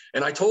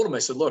 And I told him, I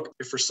said, look,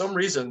 if for some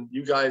reason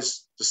you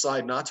guys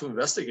decide not to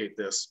investigate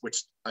this,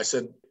 which I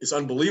said is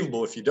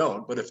unbelievable if you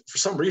don't, but if for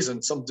some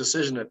reason, some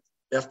decision at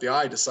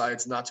FBI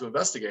decides not to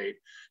investigate,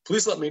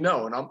 please let me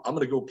know. And I'm going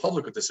to go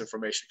public with this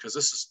information because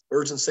this is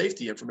urgent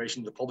safety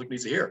information the public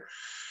needs to hear.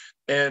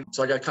 And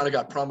so I kind of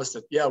got promised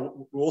that, yeah,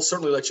 we'll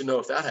certainly let you know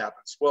if that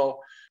happens.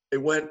 Well,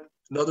 it went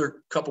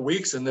another couple of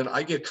weeks, and then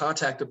I get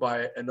contacted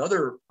by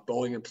another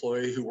Boeing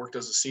employee who worked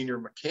as a senior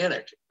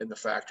mechanic in the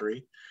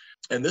factory.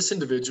 And this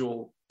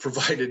individual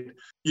provided,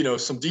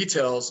 some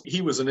details.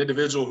 He was an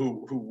individual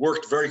who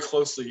worked very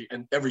closely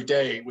and every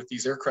day with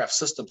these aircraft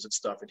systems and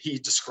stuff. And he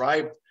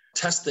described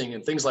testing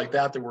and things like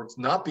that were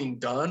not being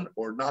done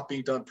or not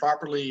being done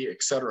properly,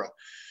 et cetera.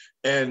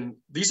 And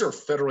these are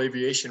federal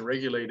aviation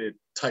regulated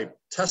type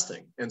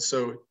testing. And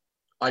so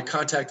I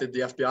contacted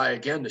the FBI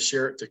again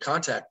to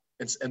contact.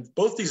 And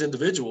both these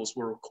individuals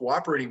were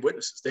cooperating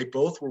witnesses. They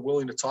both were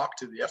willing to talk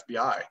to the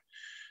FBI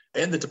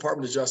and the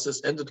Department of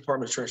Justice and the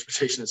Department of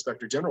Transportation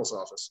Inspector General's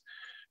office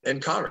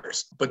and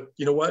Congress. But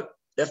you know what?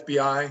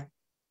 FBI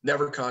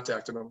never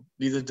contacted them,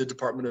 neither the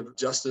Department of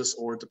Justice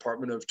or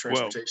Department of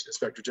Transportation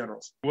Inspector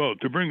Generals. Well,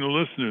 to bring the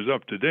listeners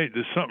up to date,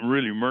 there's something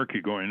really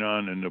murky going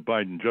on in the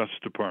Biden Justice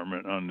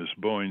Department on this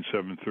Boeing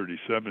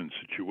 737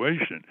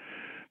 situation,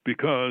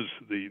 because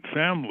the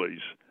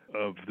families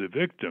of the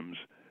victims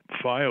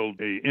filed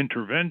a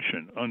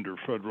intervention. Under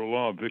federal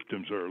law.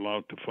 Victims are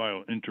allowed to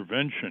file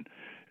intervention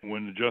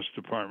when the Justice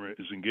Department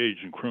is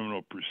engaged in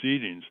criminal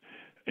proceedings.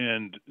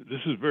 And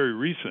this is very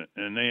recent.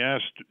 And they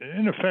asked,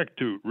 in effect,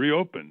 to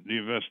reopen the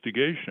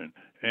investigation.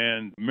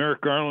 And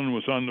Merrick Garland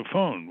was on the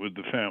phone with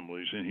the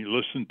families, and he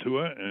listened to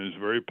it and was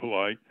very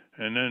polite.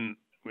 And then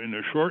in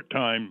a short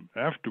time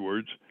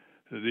afterwards,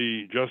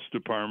 the Justice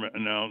Department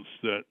announced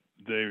that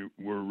they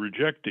were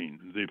rejecting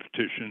the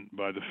petition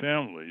by the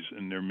families,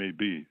 and there may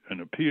be an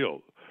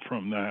appeal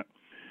from that.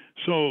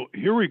 So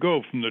here we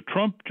go from the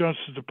Trump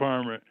Justice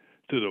Department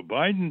to the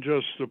Biden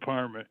Justice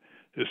Department.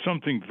 There's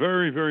something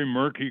very, very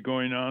murky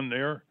going on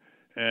there.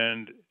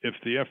 And if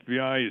the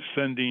FBI is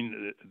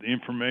sending the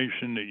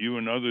information that you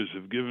and others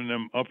have given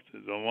them up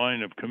the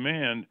line of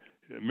command,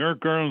 Merrick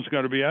Garland's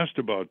got to be asked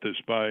about this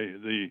by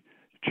the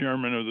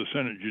chairman of the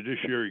Senate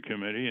Judiciary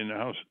Committee and the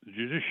House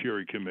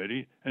Judiciary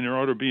Committee, and there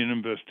ought to be an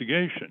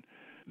investigation.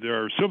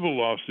 There are civil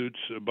lawsuits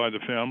by the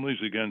families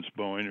against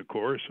Boeing, of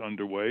course,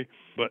 underway,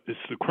 but it's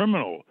the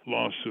criminal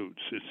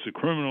lawsuits, it's the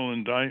criminal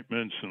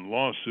indictments and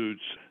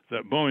lawsuits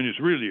that Boeing is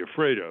really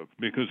afraid of,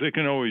 because they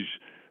can always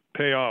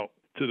pay out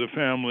to the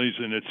families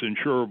and it's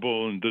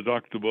insurable and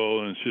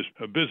deductible and it's just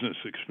a business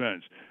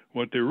expense.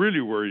 What they're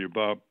really worried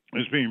about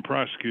is being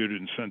prosecuted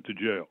and sent to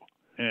jail.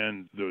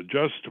 And the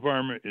Justice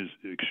Department is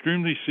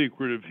extremely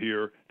secretive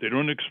here. They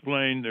don't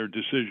explain their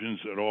decisions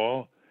at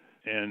all.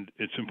 And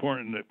it's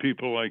important that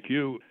people like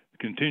you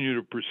continue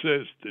to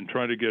persist and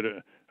try to get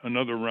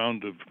another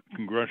round of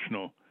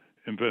congressional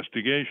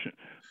investigation.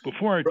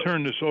 Before I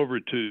turn this over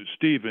to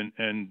Stephen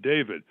and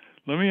David,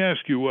 let me ask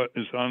you what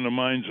is on the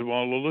minds of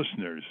all the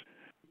listeners.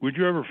 Would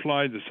you ever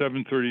fly the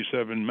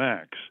 737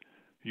 MAX,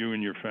 you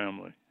and your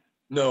family?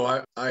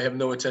 No, I have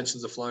no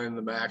intentions of flying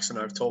the MAX, and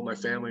I've told my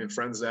family and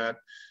friends that.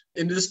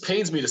 And it just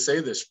pains me to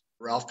say this,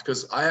 Ralph,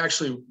 because I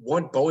actually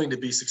want Boeing to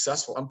be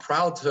successful. I'm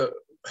proud to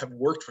have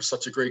worked for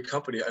such a great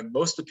company. And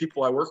most of the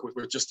people I work with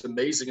were just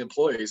amazing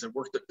employees and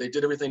they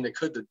did everything they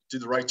could to do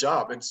the right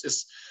job. And it's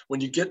just,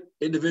 when you get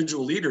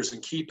individual leaders in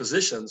key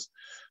positions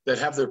that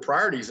have their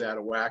priorities out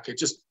of whack,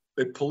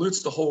 it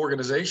pollutes the whole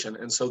organization.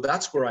 And so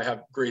that's where I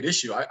have great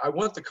issue. I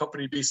want the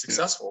company to be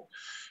successful.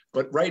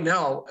 But right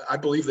now, I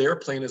believe the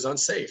airplane is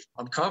unsafe.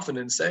 I'm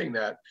confident in saying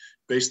that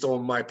based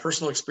on my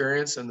personal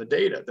experience and the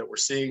data that we're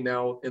seeing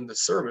now in the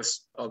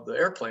service of the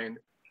airplane.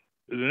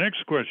 The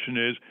next question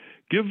is,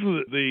 give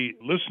the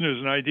listeners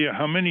an idea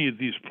how many of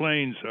these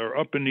planes are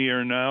up in the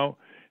air now,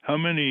 how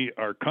many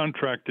are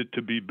contracted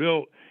to be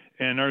built,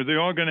 and are they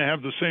all going to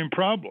have the same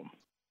problem?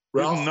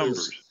 Ralph,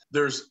 numbers.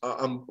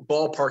 I'm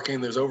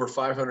ballparking, there's over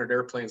 500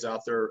 airplanes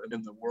out there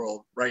in the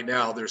world right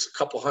now. There's a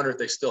couple hundred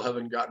they still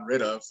haven't gotten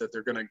rid of that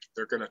they're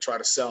gonna try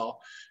to sell,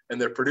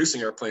 and they're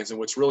producing airplanes. And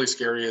what's really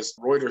scary is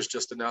Reuters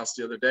just announced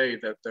the other day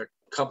that the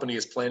company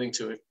is planning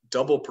to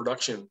double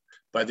production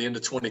by the end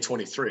of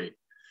 2023.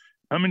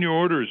 How many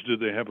orders do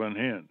they have on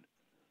hand?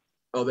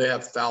 Oh, they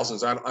have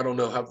thousands. I don't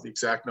know how the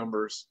exact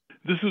numbers.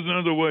 This is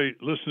another way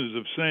listeners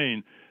of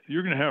saying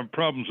you're going to have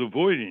problems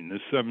avoiding the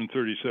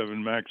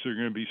 737 MAX. There are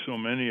going to be so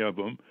many of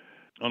them,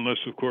 unless,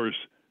 of course,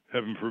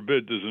 heaven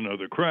forbid, there's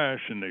another crash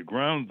and they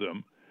ground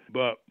them.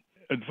 But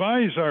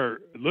advise our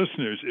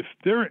listeners, if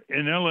they're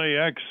in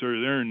LAX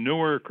or they're in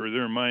Newark or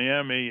they're in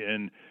Miami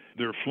and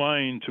they're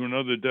flying to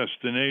another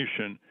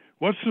destination,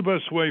 what's the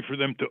best way for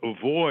them to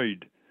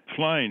avoid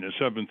flying a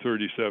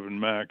 737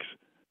 MAX?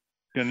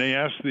 Can they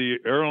ask the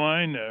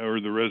airline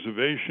or the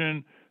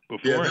reservation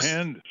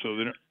beforehand?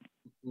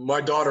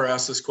 My daughter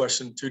asked this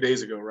question 2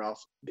 days ago,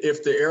 Ralph.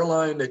 If the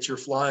airline that you're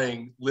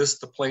flying lists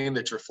the plane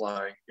that you're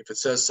flying, if it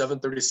says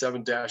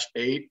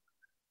 737-8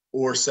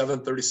 or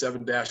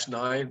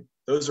 737-9,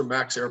 those are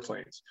MAX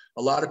airplanes.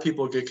 A lot of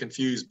people get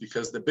confused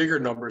because the bigger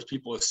numbers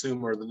people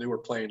assume are the newer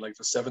plane, like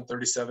the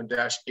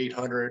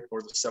 737-800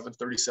 or the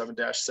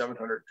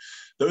 737-700.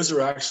 Those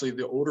are actually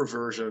the older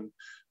version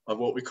of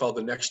what we call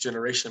the next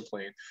generation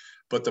plane.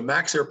 But the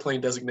MAX airplane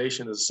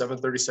designation is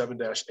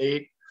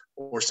 737-8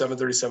 or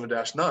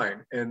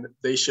 737-9. And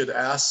they should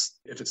ask,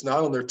 if it's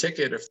not on their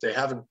ticket, if they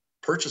haven't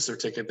purchase their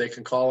ticket, they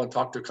can call and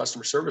talk to a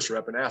customer service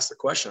rep and ask the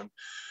question.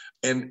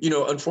 And, you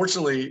know,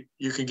 unfortunately,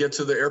 you can get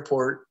to the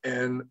airport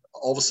and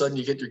all of a sudden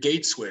you get your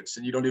gate switched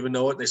and you don't even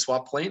know it. And they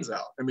swap planes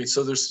out. I mean,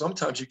 so there's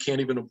sometimes you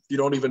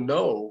don't even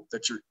know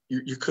that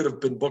you could have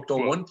been booked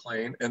on one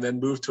plane and then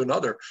moved to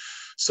another.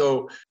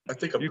 So I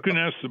think you can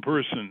ask the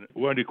person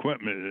what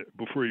equipment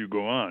before you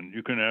go on.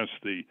 You can ask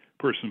the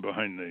person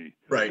behind the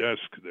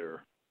desk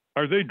there.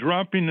 Are they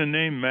dropping the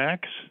name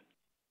MAX?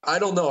 I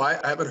don't know. I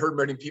haven't heard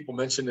many people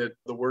mention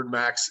the word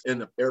MAX in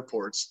the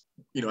airports.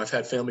 You know, I've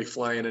had family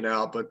fly in and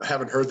out, but I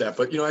haven't heard that.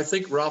 But, you know, I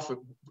think, Ralph,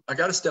 I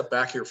got to step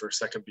back here for a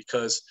second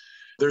because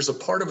there's a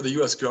part of the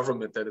U.S.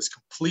 government that is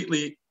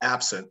completely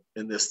absent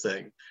in this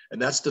thing,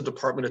 and that's the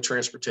Department of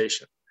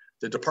Transportation.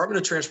 The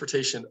Department of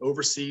Transportation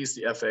oversees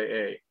the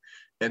FAA,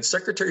 and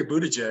Secretary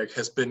Buttigieg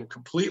has been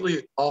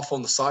completely off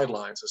on the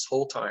sidelines this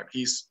whole time.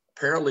 He's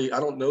apparently, I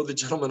don't know the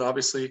gentleman,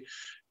 obviously.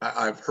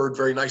 I've heard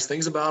very nice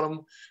things about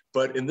him.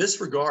 But in this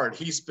regard,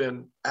 he's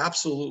been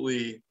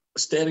absolutely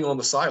standing on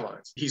the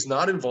sidelines. He's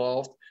not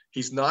involved.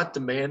 He's not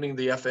demanding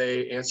the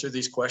FAA answer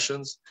these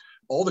questions.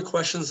 All the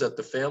questions that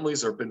the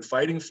families have been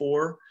fighting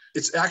for,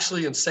 it's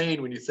actually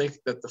insane when you think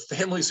that the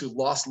families who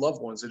lost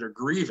loved ones that are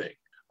grieving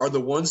are the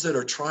ones that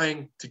are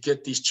trying to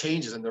get these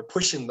changes, and they're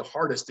pushing the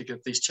hardest to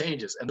get these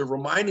changes. And they're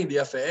reminding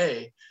the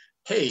FAA,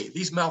 hey,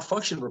 these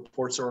malfunction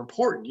reports are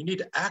important. You need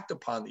to act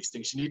upon these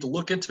things. You need to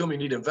look into them. You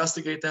need to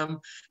investigate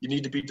them. You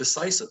need to be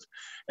decisive.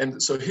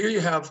 And so here you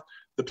have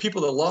the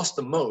people that lost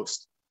the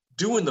most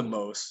doing the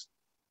most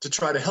to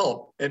try to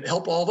help and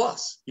help all of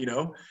us, you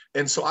know?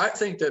 And so I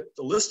think that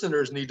the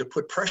listeners need to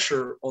put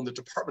pressure on the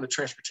Department of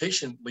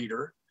Transportation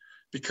leader,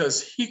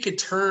 because he could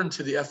turn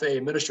to the FAA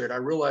administrator. I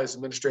realize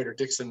Administrator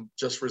Dixon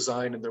just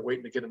resigned and they're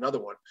waiting to get another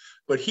one,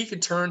 but he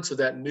could turn to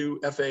that new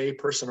FAA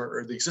person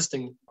or the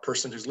existing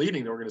person who's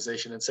leading the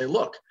organization and say,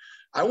 look,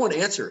 I want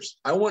answers.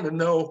 I want to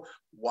know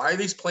why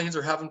these planes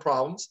are having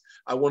problems.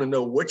 I want to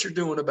know what you're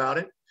doing about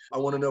it. I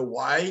want to know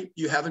why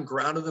you haven't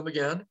grounded them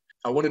again.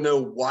 I want to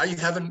know why you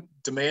haven't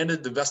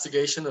demanded the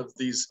investigation of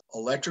these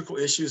electrical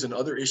issues and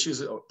other issues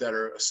that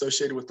are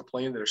associated with the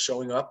plane that are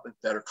showing up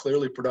that are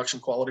clearly production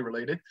quality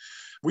related.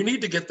 We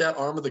need to get that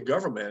arm of the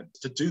government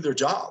to do their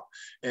job.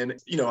 And,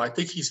 you know, I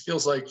think he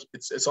feels like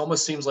it's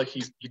almost seems like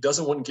he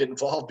doesn't want to get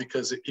involved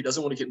because he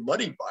doesn't want to get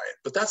muddied by it,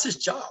 but that's his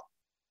job.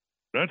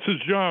 That's his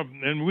job.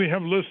 And we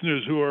have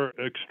listeners who are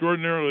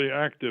extraordinarily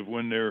active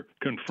when they're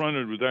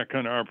confronted with that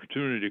kind of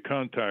opportunity to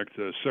contact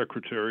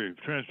Secretary of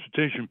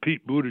Transportation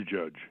Pete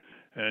Buttigieg.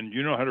 And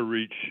you know how to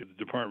reach the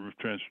Department of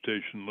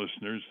Transportation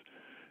listeners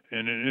in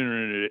an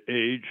internet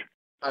age.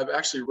 I've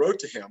actually wrote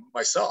to him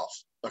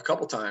myself a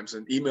couple times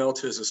and emailed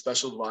to his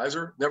special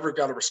advisor. Never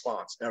got a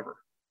response, ever.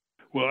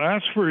 Well,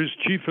 ask for his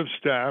chief of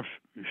staff.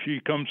 She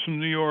comes from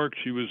New York.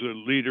 She was a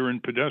leader in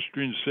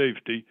pedestrian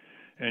safety,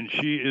 and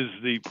she is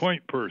the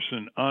point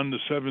person on the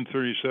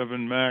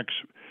 737 MAX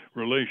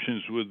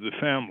relations with the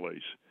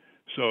families.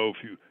 So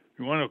if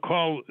you want to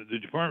call the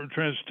Department of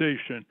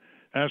Transportation,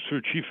 ask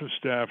for Chief of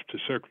Staff to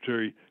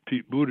Secretary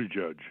Pete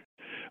Buttigieg.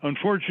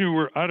 Unfortunately,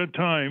 we're out of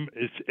time.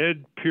 It's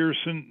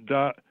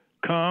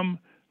edpearson.com,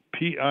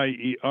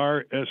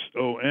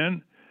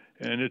 Pierson,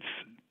 and it's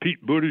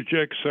Pete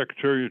Buttigieg,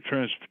 Secretary of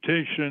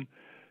Transportation,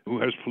 who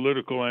has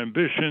political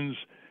ambitions,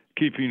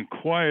 keeping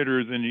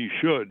quieter than he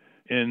should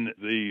in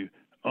the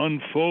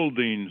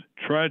unfolding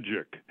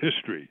tragic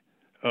history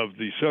of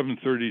the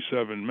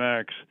 737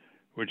 MAX,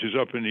 which is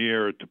up in the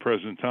air at the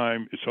present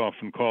time. It's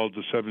often called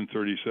the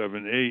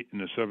 737-8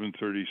 and the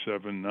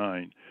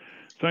 737-9.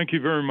 Thank you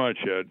very much,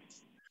 Ed.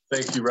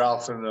 Thank you,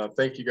 Ralph, and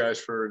thank you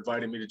guys for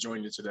inviting me to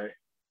join you today.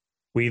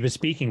 We've been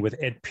speaking with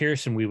Ed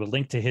Pierson. We will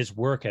link to his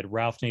work at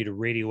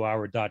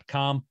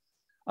ralphnaderradiohour.com.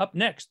 Up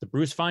next, the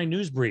Bruce Fine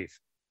News Brief.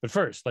 But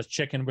first, let's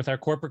check in with our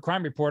corporate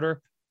crime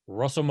reporter,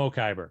 Russell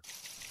Mokhiber.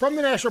 From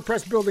the National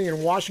Press Building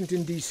in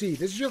Washington, D.C.,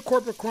 this is your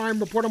Corporate Crime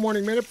Reporter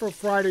Morning Minute for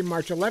Friday,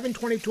 March 11,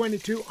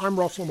 2022. I'm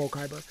Russell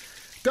Mokhiber.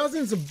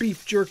 Dozens of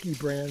beef jerky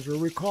brands were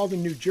recalled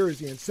in New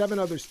Jersey and 7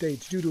 other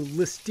states due to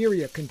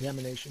listeria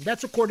contamination.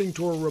 That's according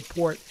to a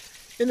report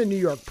in the New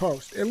York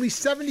Post. At least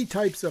 70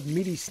 types of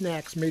meaty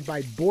snacks made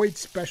by Boyd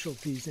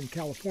Specialties in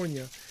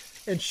California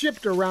and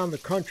shipped around the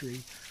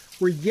country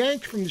were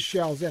yanked from the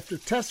shelves after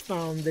tests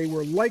found they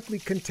were likely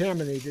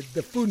contaminated,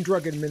 the Food and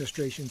Drug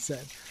Administration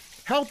said.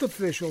 Health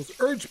officials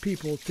urged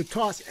people to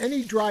toss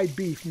any dried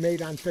beef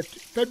made on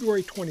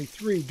February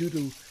 23 due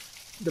to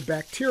the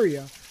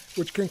bacteria,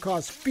 which can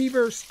cause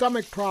fever,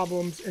 stomach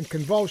problems, and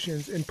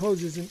convulsions, and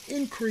poses an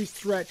increased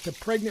threat to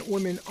pregnant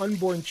women,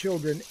 unborn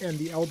children, and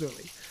the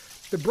elderly.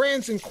 The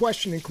brands in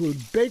question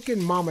include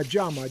Bacon Mama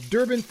Jama,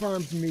 Durban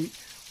Farms Meat,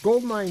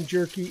 Goldmine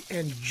Jerky,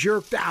 and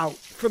Jerked Out.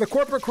 For the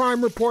Corporate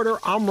Crime Reporter,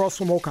 I'm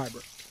Russell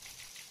Mokhiber.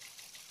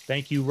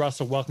 Thank you,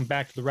 Russell. Welcome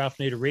back to the Ralph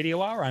Nader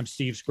Radio Hour. I'm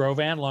Steve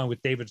Scrovan, along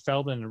with David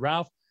Feldman and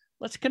Ralph.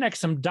 Let's connect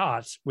some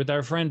dots with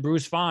our friend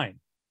Bruce Fine.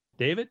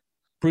 David?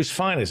 Bruce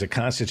Fine is a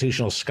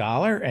constitutional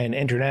scholar and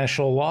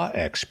international law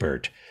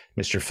expert.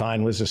 Mr.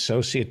 Fine was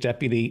Associate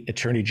Deputy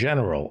Attorney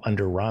General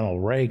under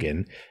Ronald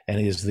Reagan and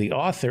is the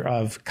author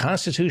of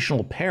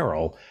Constitutional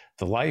Peril,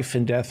 The Life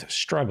and Death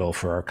Struggle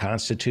for Our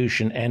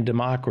Constitution and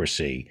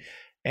Democracy,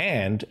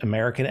 and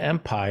American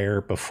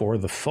Empire Before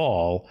the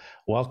Fall.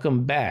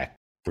 Welcome back,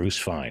 Bruce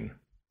Fine.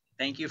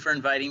 Thank you for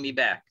inviting me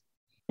back.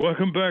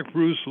 Welcome back,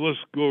 Bruce. Let's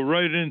go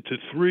right into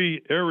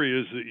three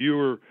areas that you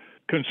were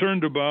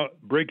concerned about: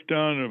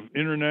 breakdown of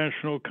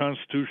international,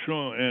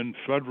 constitutional, and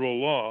federal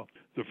law.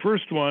 The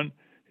first one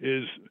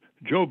is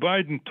Joe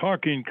Biden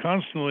talking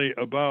constantly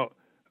about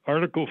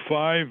Article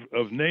 5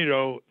 of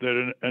NATO,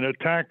 that an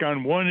attack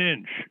on 1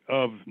 inch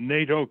of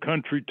NATO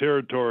country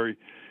territory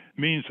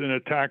means an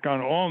attack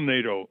on all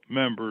NATO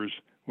members,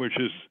 which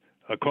is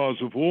a cause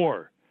of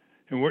war.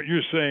 And what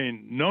you're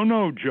saying,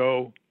 no,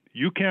 Joe,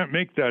 you can't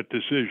make that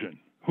decision.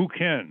 Who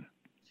can?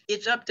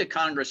 It's up to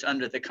Congress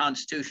under the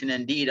Constitution,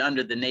 indeed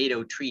under the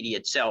NATO treaty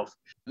itself.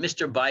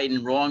 Mr.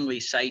 Biden wrongly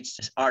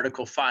cites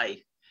Article 5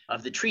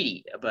 of the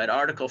treaty, but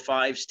Article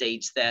 5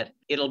 states that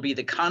it'll be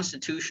the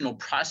constitutional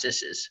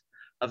processes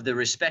of the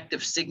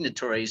respective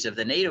signatories of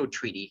the NATO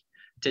treaty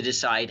to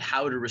decide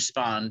how to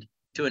respond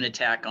to an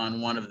attack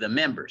on one of the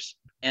members.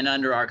 And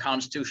under our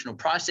constitutional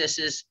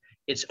processes,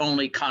 it's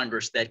only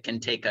Congress that can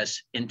take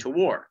us into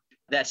war.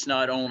 That's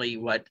not only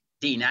what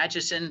Dean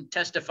Acheson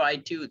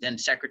testified to, then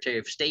Secretary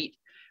of State,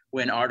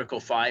 when Article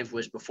 5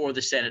 was before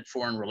the Senate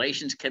Foreign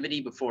Relations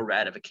Committee before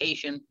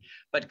ratification,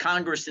 but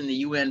Congress in the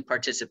UN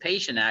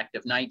Participation Act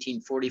of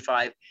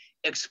 1945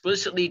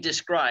 explicitly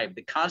described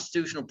the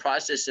constitutional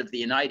process of the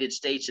United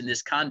States in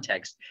this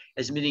context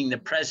as meaning the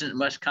president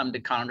must come to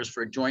Congress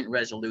for a joint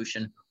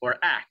resolution or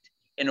act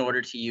in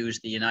order to use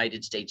the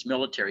United States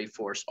military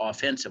force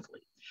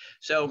offensively.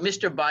 So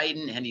Mr.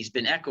 Biden, and he's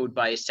been echoed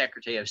by his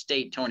Secretary of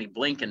State, Tony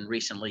Blinken,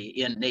 recently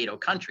in NATO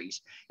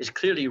countries, is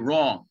clearly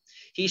wrong.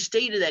 He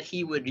stated that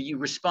he would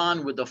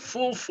respond with the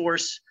full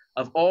force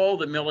of all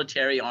the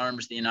military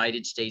arms the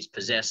United States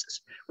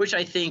possesses, which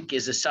I think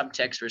is a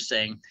subtext for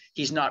saying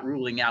he's not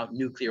ruling out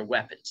nuclear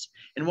weapons.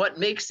 And what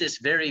makes this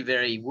very,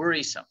 very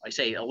worrisome, I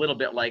say a little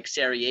bit like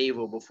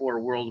Sarajevo before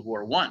World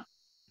War I,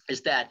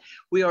 is that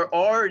we are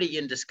already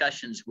in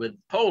discussions with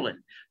Poland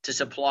to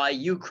supply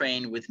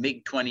Ukraine with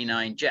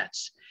MiG-29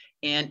 jets.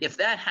 And if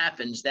that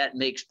happens, that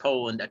makes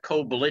Poland a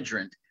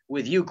co-belligerent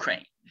with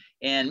Ukraine.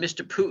 And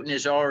Mr. Putin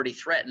has already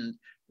threatened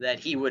that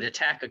he would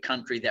attack a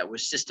country that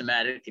was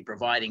systematically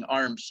providing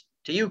arms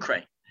to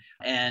Ukraine.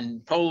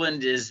 And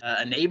Poland is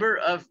a neighbor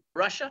of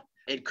Russia.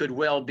 It could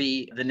well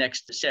be the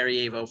next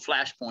Sarajevo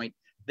flashpoint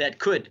that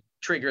could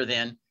trigger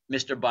then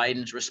Mr.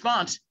 Biden's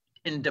response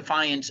in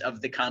defiance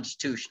of the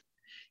Constitution.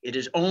 It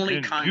is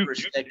only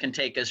Congress that can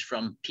take us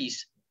from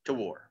peace to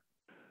war.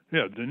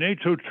 Yeah, the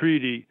NATO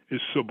treaty is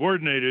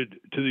subordinated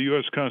to the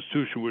U.S.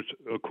 Constitution, which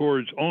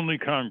accords only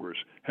Congress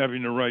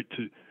having the right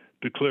to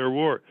declare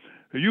war.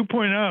 You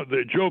point out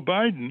that Joe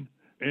Biden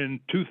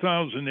in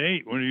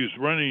 2008, when he was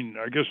running,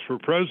 I guess, for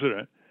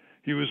president,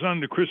 he was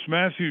on the Chris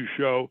Matthews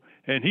show,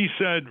 and he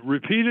said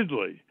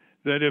repeatedly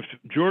that if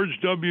George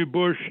W.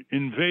 Bush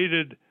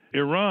invaded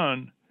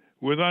Iran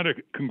without a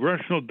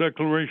congressional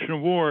declaration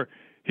of war,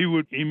 he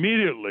would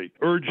immediately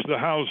urge the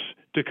House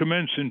to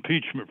commence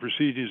impeachment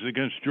proceedings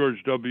against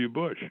George W.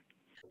 Bush.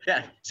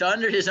 Yeah. So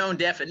under his own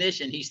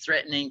definition, he's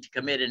threatening to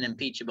commit an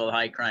impeachable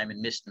high crime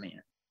and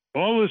misdemeanor.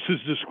 All this is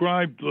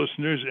described,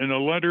 listeners, in a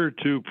letter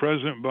to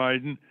President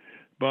Biden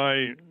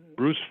by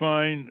Bruce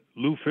Fine,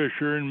 Lou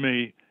Fisher, and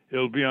me.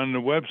 It'll be on the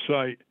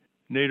website,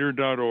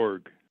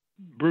 nader.org.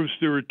 Bruce,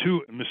 there were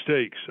two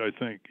mistakes, I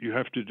think, you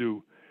have to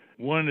do.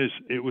 One is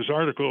it was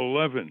Article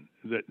 11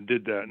 that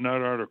did that,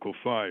 not Article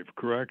 5,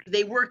 correct?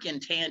 They work in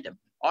tandem.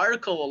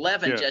 Article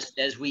 11 just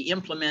says we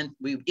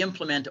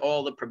implement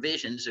all the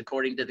provisions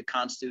according to the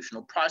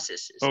constitutional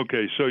processes.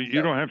 Okay, so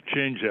you don't have to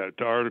change that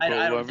to Article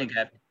 11? I don't think I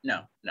have.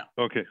 No.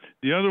 Okay.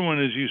 The other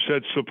one is you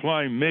said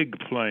supply MiG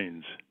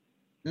planes.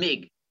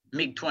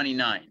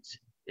 MiG-29s.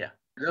 Yeah.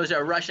 Those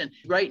are Russian.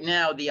 Right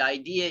now, the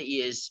idea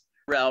is,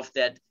 Ralph,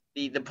 that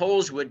the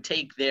Poles would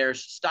take their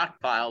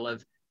stockpile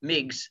of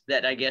MiGs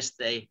that I guess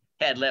they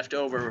had left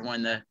over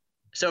when the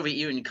Soviet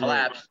Union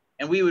collapsed,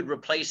 and we would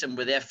replace them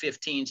with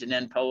F-15s, and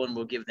then Poland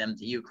will give them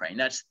to Ukraine.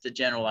 That's the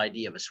general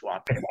idea of a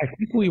swap. I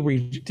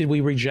think did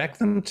we reject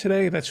them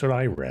today? That's what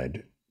I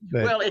read.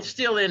 Well, it's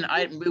still in.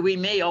 We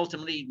may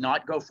ultimately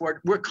not go for it.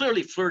 We're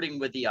clearly flirting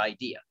with the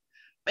idea,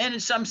 and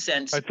in some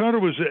sense, I thought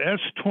it was the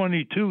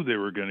S-22 they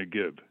were going to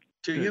give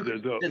to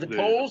the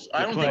Poles.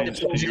 I don't think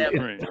the Poles have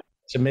it.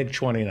 It's a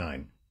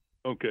MiG-29.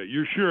 Okay,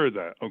 you're sure of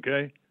that?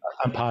 Okay,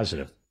 I'm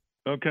positive.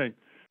 Okay.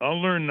 I'll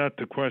learn not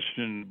to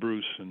question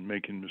Bruce and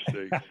making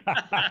mistakes.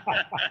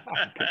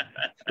 Okay.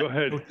 Go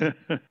ahead.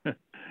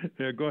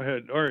 Yeah, go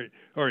ahead. All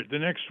right. The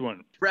next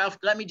one. Ralph,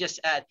 let me just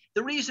add,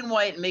 the reason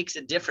why it makes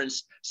a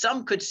difference,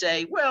 some could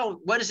say,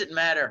 well, what does it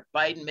matter?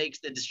 Biden makes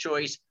the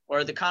choice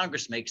or the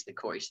Congress makes the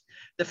choice.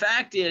 The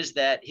fact is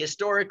that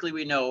historically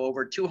we know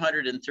over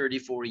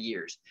 234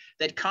 years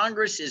that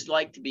Congress is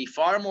like to be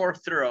far more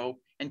thorough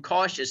and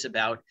cautious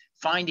about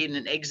finding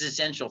an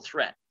existential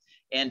threat.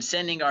 and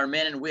sending our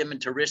men and women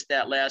to risk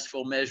that last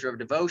full measure of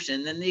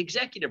devotion than the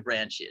executive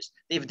branch is.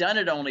 They've done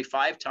it only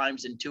 5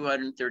 times in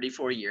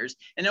 234 years,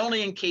 and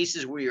only in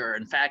cases where we are,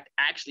 in fact,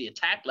 actually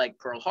attacked like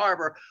Pearl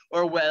Harbor,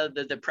 or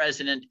whether the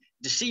president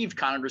deceived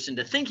Congress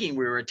into thinking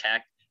we were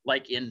attacked,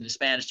 like in the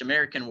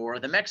Spanish-American War or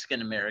the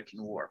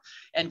Mexican-American War.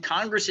 And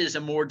Congress is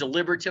a more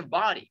deliberative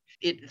body.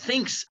 It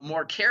thinks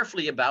more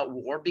carefully about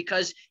war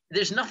because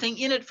there's nothing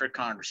in it for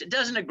Congress. It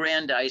doesn't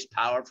aggrandize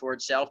power for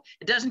itself.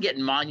 It doesn't get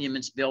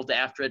monuments built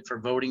after it for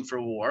voting for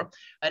war.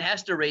 It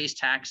has to raise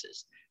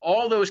taxes.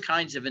 All those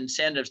kinds of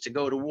incentives to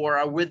go to war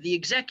are with the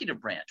executive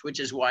branch, which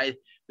is why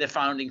the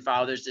founding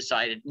fathers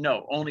decided,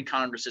 no, only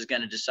Congress is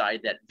going to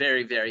decide that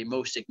very, very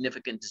most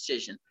significant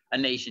decision a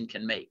nation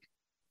can make.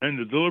 And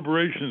the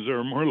deliberations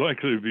are more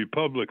likely to be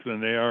public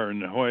than they are in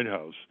the White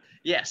House.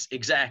 Yes,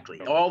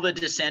 exactly. All the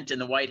dissent in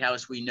the White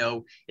House we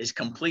know is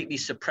completely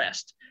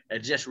suppressed.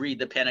 Just read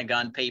the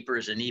Pentagon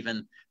Papers and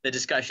even the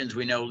discussions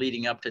we know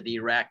leading up to the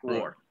Iraq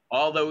War.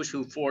 All those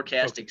who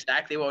forecast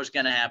exactly what was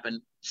going to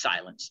happen,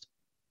 silenced.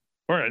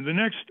 All right. The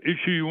next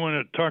issue you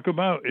want to talk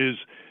about is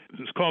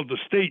it's called the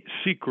state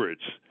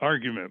secrets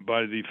argument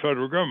by the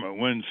federal government.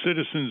 When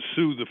citizens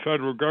sue the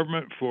federal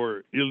government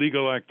for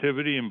illegal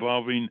activity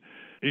involving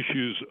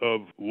issues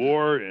of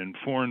war and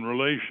foreign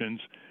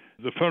relations,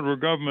 the federal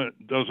government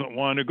doesn't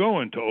want to go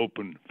into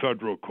open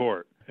federal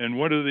court. And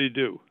what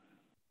do?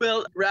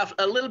 Well, Ralph,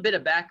 a little bit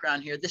of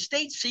background here. The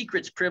state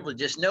secrets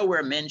privilege is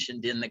nowhere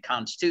mentioned in the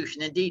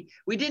Constitution. Indeed,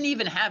 we didn't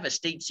even have a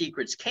state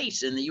secrets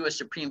case in the U.S.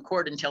 Supreme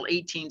Court until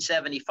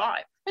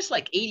 1875. That's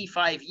like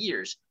 85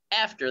 years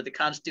after the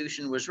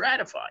Constitution was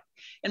ratified.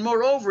 And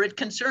moreover, it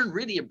concerned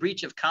really a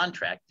breach of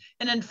contract.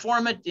 An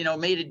informant,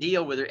 made a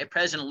deal with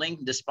President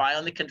Lincoln to spy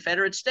on the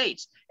Confederate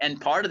States.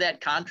 And part of that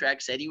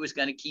contract said he was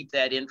going to keep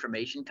that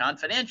information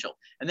confidential.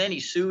 And then he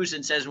sues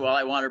and says, well,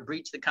 I want to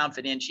breach the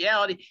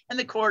confidentiality. And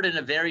the court, in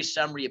a very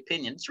summary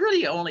opinion, it's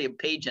really only a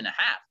page and a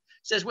half,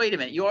 says, wait a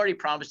minute, you already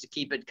promised to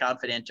keep it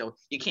confidential.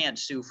 You can't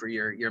sue for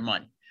your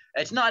money.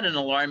 It's not an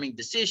alarming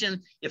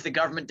decision. If the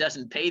government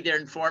doesn't pay their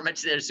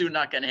informants, they're soon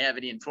not going to have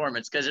any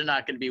informants because they're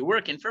not going to be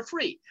working for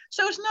free.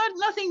 So it's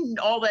nothing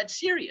all that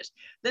serious.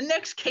 The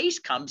next case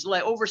comes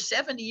like over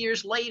 70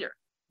 years later.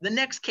 The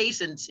next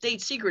case in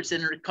state secrets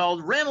is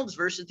called Reynolds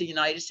versus the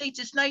United States.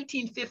 It's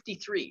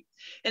 1953.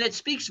 And it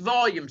speaks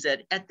volumes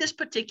that at this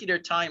particular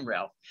time,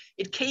 Ralph,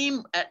 it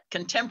came at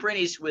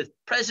contemporaneous with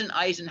President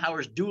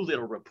Eisenhower's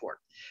Doolittle report,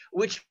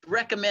 which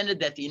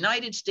recommended that the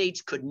United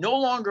States could no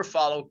longer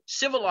follow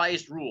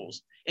civilized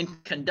rules in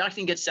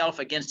conducting itself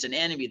against an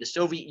enemy, the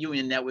Soviet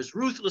Union, that was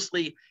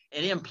ruthlessly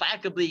and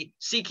implacably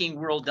seeking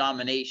world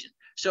domination.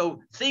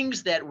 So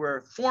things that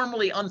were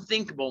formerly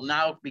unthinkable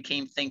now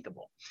became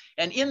thinkable.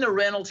 And in the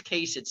Reynolds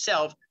case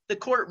itself, the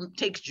court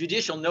takes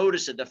judicial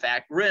notice of the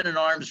fact we're in an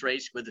arms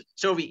race with the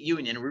Soviet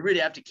Union. We really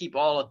have to keep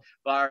all of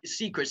our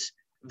secrets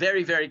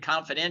very, very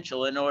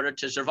confidential in order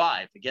to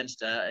survive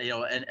against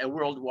a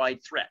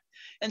worldwide threat.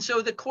 And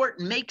so the court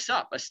makes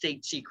up a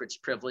state secrets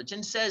privilege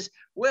and says,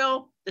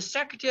 well, the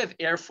Secretary of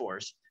Air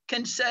Force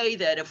can say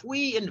that if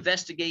we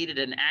investigated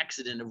an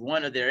accident of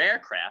one of their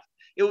aircraft,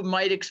 it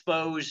might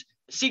expose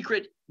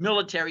secret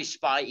military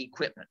spy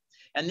equipment.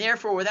 And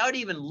therefore, without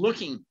even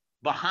looking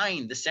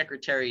behind the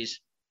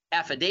secretary's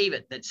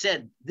affidavit that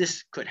said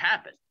this could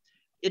happen,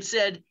 it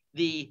said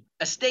the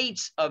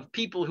estates of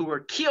people who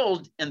were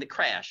killed in the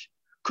crash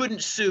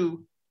couldn't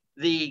sue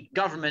the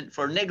government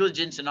for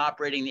negligence in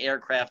operating the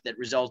aircraft that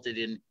resulted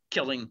in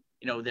killing,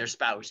 their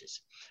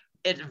spouses.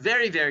 It's a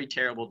very, very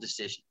terrible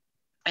decision.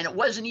 And it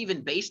wasn't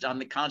even based on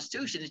the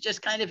Constitution. It's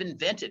just kind of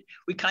invented.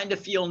 We kind of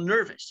feel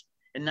nervous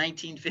in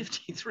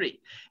 1953.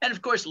 And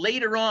of course,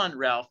 later on,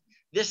 Ralph,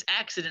 this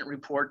accident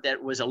report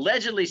that was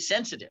allegedly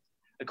sensitive,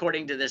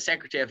 according to the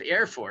Secretary of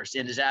Air Force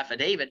in his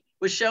affidavit,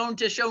 was shown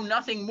to show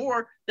nothing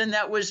more than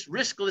that was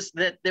riskless,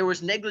 that there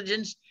was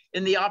negligence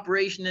in the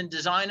operation and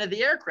design of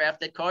the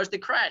aircraft that caused the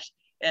crash.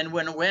 And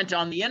when it went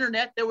on the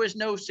internet, there was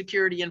no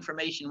security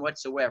information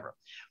whatsoever.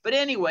 But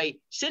anyway,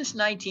 since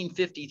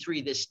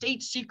 1953, the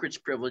state secrets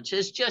privilege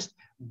has just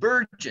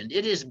burgeoned.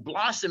 It has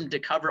blossomed to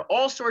cover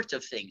all sorts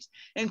of things,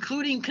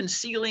 including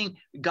concealing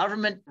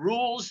government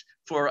rules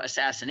for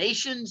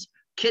assassinations,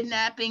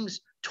 kidnappings,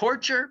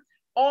 torture,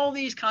 all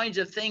these kinds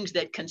of things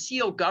that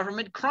conceal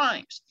government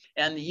crimes.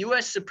 And the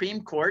U.S.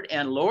 Supreme Court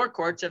and lower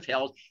courts have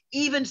held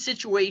even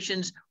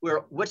situations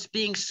where what's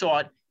being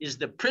sought is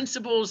the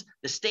principles,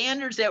 the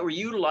standards that were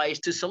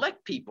utilized to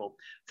select people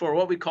for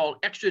what we call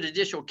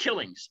extrajudicial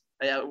killings,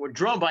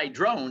 drone by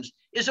drones,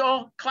 is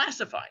all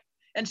classified.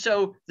 And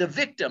so the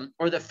victim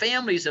or the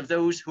families of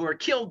those who are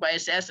killed by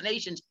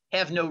assassinations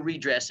have no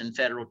redress in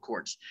federal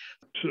courts.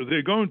 So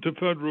they go into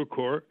federal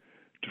court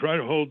to try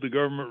to hold the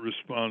government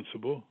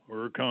responsible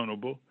or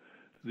accountable.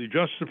 The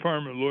Justice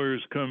Department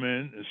lawyers come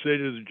in and say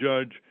to the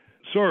judge,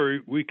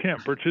 sorry, we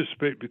can't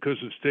participate because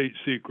of state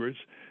secrets.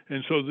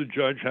 And so the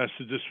judge has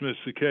to dismiss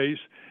the case,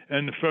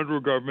 and the federal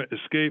government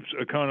escapes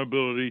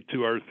accountability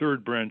to our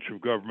third branch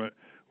of government,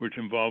 which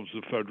involves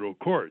the federal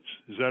courts.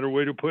 Is that a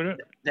way to put it?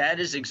 That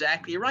is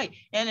exactly right.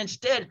 And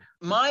instead,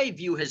 my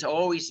view has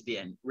always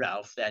been,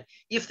 Ralph, that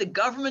if the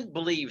government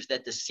believes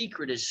that the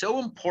secret is so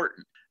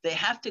important, they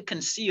have to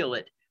conceal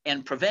it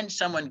and prevent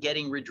someone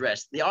getting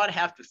redressed. They ought to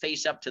have to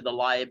face up to the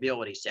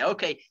liability. Say,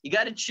 okay, you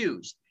got to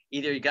choose.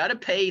 Either you got to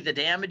pay the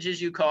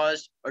damages you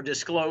caused or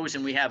disclose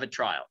and we have a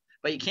trial.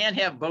 But you can't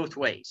have both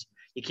ways.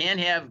 You can't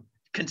have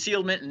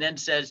concealment and then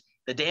says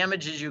the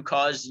damages you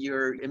caused,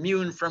 you're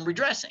immune from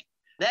redressing.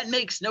 That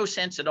makes no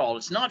sense at all.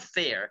 It's not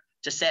fair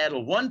to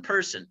saddle one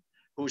person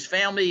whose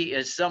family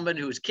is someone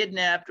who's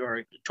kidnapped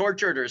or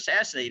tortured or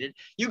assassinated.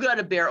 You got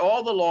to bear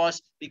all the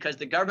loss because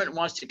the government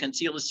wants to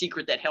conceal a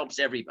secret that helps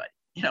everybody.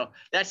 You know,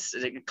 that's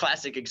a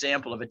classic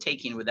example of a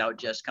taking without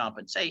just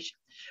compensation.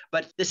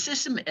 But the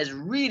system is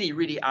really,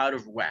 really out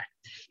of whack.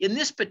 In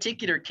this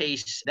particular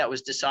case that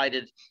was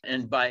decided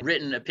and by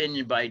written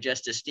opinion by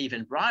Justice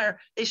Stephen Breyer,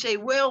 they say,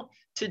 well,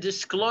 to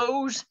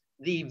disclose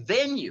the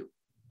venue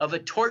of a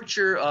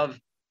torture of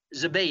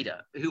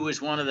Zubaydah, who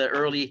was one of the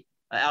early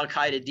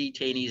Al-Qaeda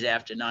detainees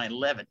after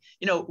 9/11,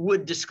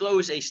 would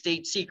disclose a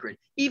state secret,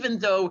 even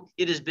though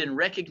it has been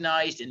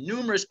recognized in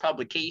numerous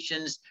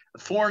publications.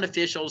 Foreign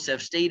officials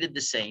have stated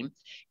the same.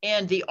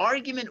 And the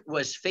argument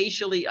was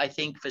facially, I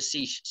think,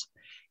 facetious.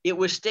 It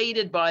was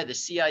stated by the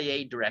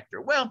CIA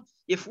director, well,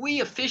 if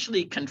we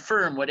officially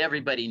confirm what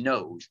everybody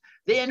knows,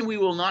 then we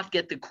will not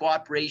get the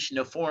cooperation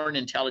of foreign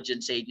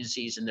intelligence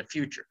agencies in the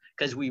future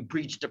because we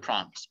breached a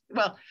promise.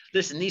 Well,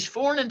 listen, these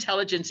foreign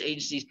intelligence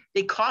agencies,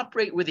 they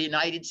cooperate with the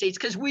United States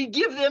because we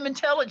give them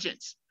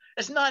intelligence.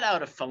 It's not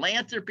out of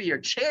philanthropy or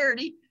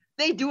charity.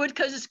 They do it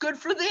because it's good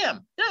for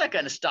them. They're not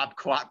going to stop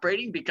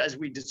cooperating because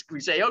we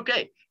say,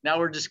 okay, now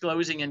we're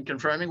disclosing and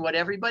confirming what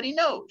everybody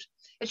knows.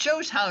 It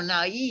shows how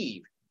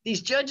naive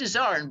these judges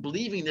are in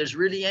believing there's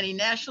really any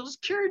national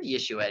security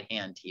issue at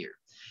hand here.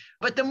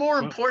 But the more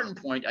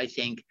important point, I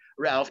think,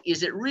 Ralph,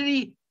 is it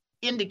really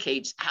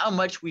indicates how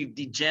much we've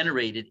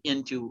degenerated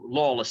into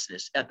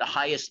lawlessness at the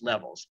highest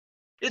levels.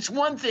 It's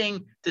one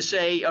thing to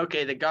say,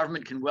 okay, the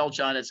government can welch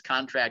on its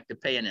contract to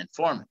pay an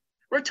informant.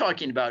 We're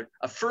talking about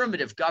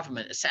affirmative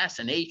government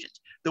assassinations,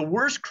 the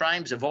worst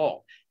crimes of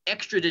all,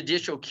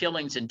 extrajudicial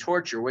killings and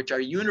torture, which are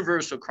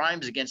universal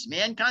crimes against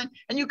mankind,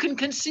 and you can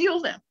conceal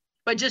them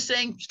by just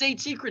saying state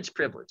secrets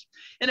privilege.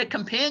 In a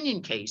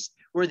companion case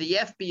where the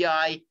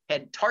FBI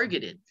had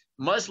targeted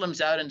Muslims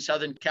out in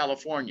Southern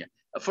California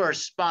for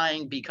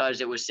spying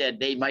because it was said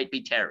they might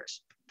be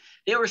terrorists.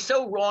 They were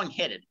so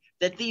wrong-headed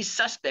that these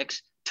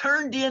suspects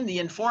turned in the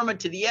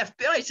informant to the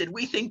FBI, said,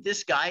 we think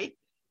this guy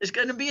is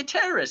going to be a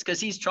terrorist because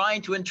he's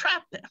trying to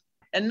entrap them.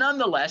 And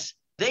nonetheless,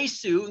 they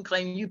sue and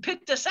claim you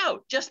picked us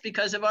out just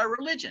because of our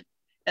religion.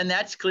 And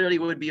that's clearly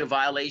would be a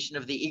violation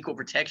of the Equal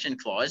Protection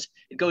Clause.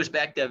 It goes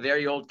back to a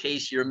very old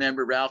case you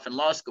remember, Ralph, in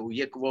law school,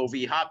 Yikwo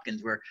v.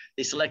 Hopkins, where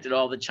they selected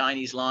all the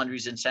Chinese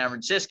laundries in San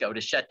Francisco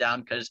to shut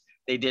down because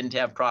they didn't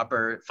have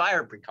proper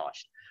fire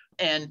precaution.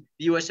 And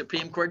the U.S.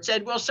 Supreme Court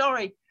said, well,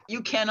 sorry,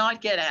 you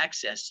cannot get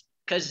access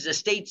because it's a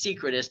state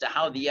secret as to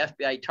how the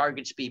FBI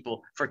targets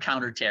people for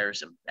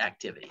counterterrorism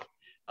activity.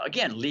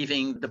 Again,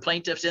 leaving the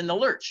plaintiffs in the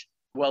lurch.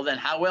 Well, then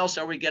how else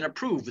are we going to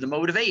prove the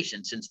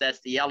motivation, since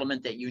that's the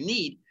element that you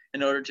need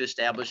in order to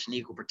establish an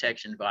equal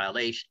protection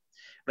violation?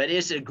 But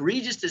it's an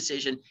egregious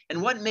decision.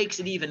 And what makes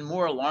it even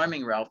more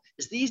alarming, Ralph,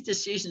 is these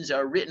decisions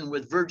are written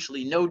with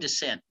virtually no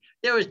dissent.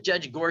 There was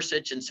Judge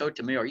Gorsuch and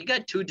Sotomayor. You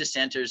got two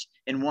dissenters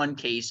in one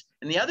case.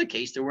 In the other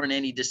case, there weren't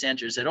any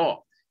dissenters at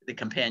all, the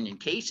companion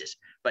cases.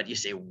 But you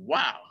say,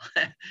 wow,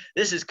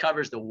 this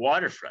covers the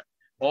waterfront,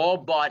 all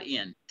bought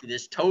in to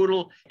this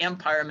total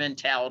empire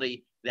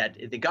mentality that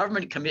the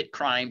government commit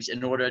crimes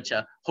in order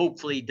to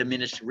hopefully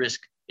diminish risk,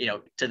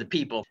 to the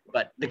people.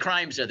 But the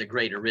crimes are the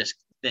greater risk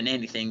than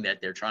anything that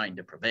they're trying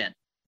to prevent.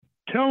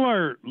 Tell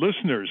our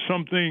listeners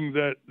something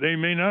that they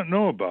may not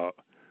know about.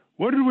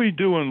 What did we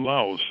do in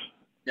Laos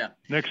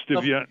next to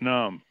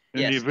Vietnam,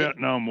 in the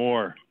Vietnam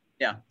War?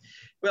 Yeah.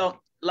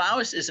 Well,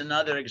 Laos is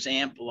another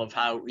example of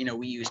how,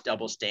 we use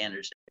double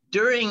standards.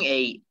 During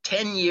a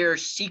 10-year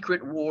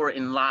secret war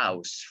in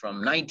Laos from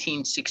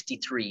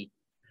 1963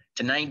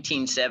 to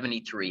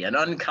 1973, an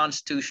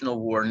unconstitutional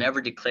war never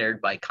declared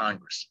by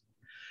Congress,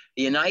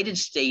 the United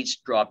States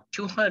dropped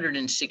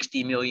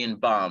 260 million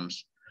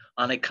bombs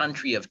on a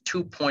country of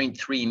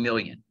 2.3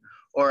 million,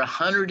 or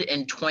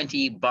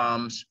 120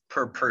 bombs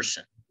per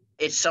person.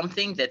 It's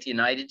something that the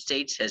United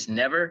States has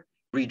never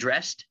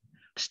redressed.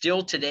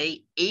 Still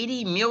today,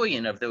 80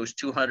 million of those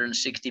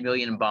 260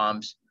 million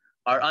bombs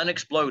are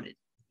unexploded,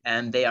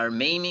 and they are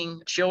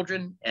maiming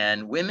children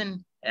and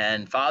women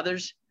and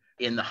fathers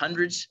in the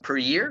hundreds per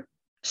year.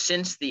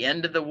 Since the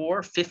end of the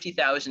war,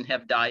 50,000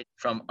 have died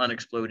from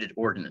unexploded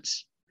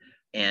ordnance.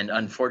 And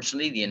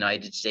unfortunately, the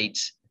United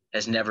States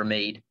has never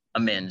made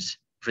amends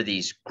for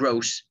these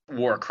gross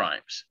war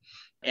crimes.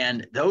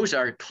 And those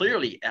are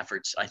clearly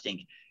efforts, I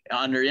think,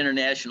 under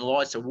international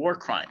law. It's a war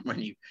crime when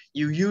you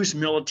use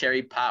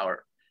military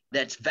power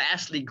that's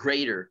vastly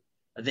greater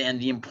than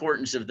the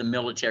importance of the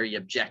military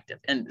objective.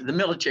 And the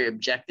military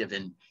objective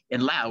in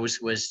in Laos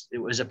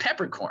was a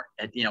peppercorn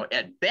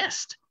at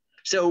best.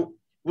 So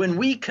when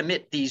we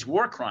commit these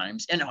war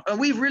crimes, and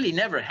we've really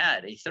never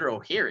had a thorough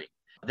hearing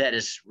that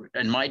is,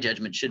 in my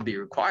judgment, should be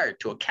required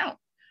to account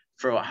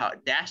for how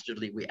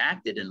dastardly we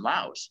acted in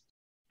Laos,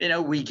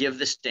 we give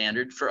the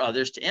standard for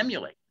others to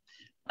emulate.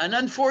 And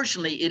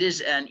unfortunately, it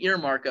is an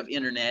earmark of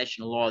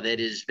international law that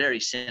is very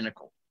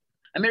cynical.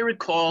 I may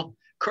recall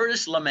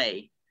Curtis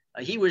LeMay.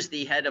 He was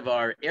the head of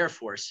our Air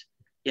Force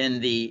in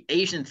the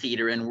Asian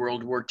theater in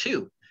World War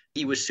II.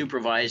 He was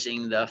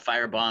supervising the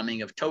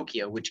firebombing of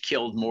Tokyo, which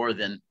killed more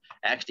than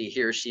actually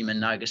Hiroshima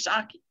and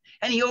Nagasaki.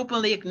 And he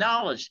openly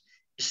acknowledged,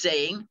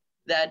 saying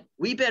that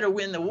we better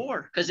win the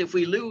war, because if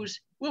we lose,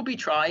 we'll be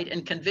tried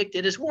and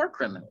convicted as war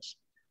criminals.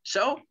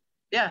 So,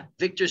 yeah,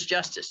 victor's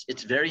justice.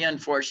 It's very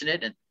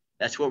unfortunate, and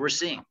that's what we're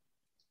seeing.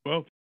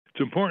 Well,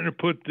 it's important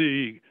to put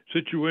the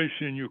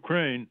situation in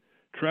Ukraine,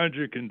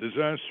 tragic and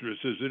disastrous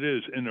as it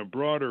is, in a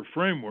broader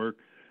framework,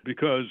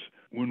 because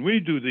when we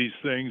do these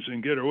things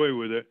and get away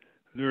with it,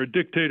 there are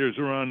dictators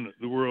around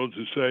the world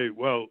who say,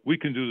 well, we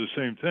can do the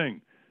same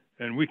thing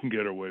and we can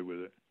get away with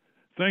it.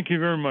 Thank you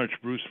very much,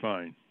 Bruce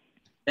Fein.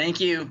 Thank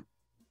you.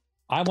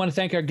 I want to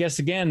thank our guests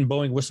again,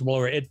 Boeing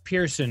whistleblower Ed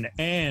Pierson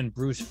and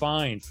Bruce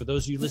Fein. For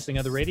those of you listening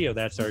on the radio,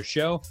 that's our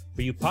show.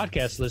 For you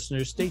podcast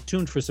listeners, stay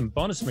tuned for some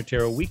bonus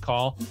material we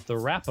call The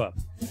Wrap-Up.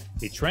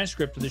 A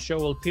transcript of the show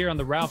will appear on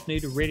the Ralph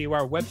Nader Radio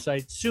Hour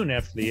website soon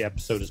after the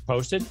episode is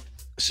posted.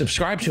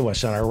 Subscribe to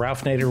us on our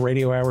Ralph Nader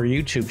Radio Hour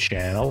YouTube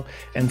channel.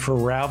 And for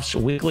Ralph's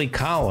weekly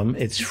column,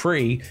 it's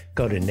free.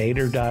 Go to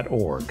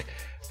nader.org.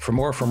 For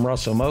more from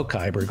Russell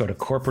Mokhiber, go to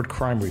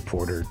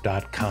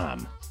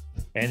corporatecrimereporter.com.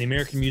 And the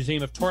American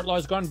Museum of Tort Law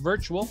has gone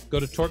virtual. Go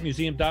to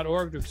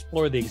tortmuseum.org to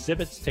explore the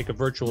exhibits, take a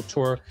virtual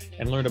tour,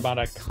 and learn about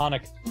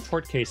iconic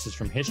tort cases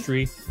from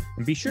history.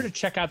 And be sure to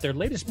check out their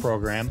latest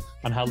program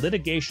on how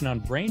litigation on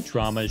brain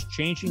trauma is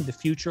changing the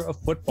future of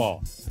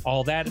football.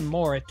 All that and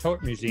more at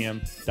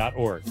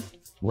tortmuseum.org.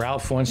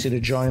 Ralph wants you to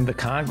join the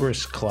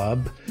Congress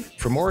Club.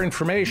 For more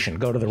information,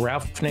 go to the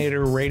Ralph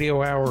Nader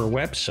Radio Hour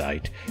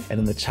website, and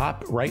in the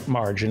top right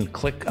margin,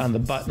 click on the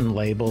button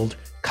labeled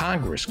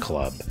Congress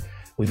Club.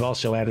 We've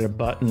also added a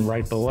button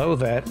right below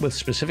that with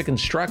specific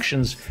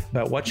instructions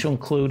about what to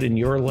include in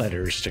your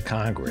letters to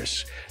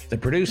Congress. The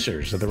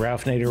producers of the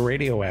Ralph Nader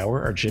Radio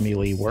Hour are Jimmy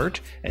Lee Wirt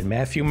and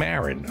Matthew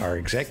Marin. Our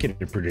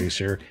executive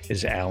producer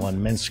is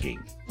Alan Minsky.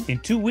 In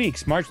 2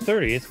 weeks, March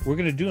 30th, we're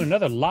going to do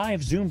another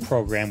live Zoom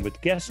program with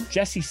guest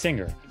Jesse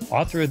Singer,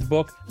 author of the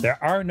book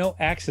There Are No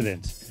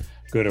Accidents.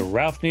 Go to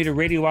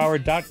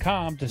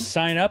ralphnaderradiohour.com to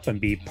sign up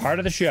and be part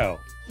of the show.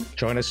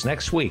 Join us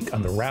next week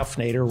on the Ralph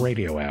Nader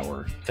Radio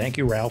Hour. Thank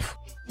you, Ralph.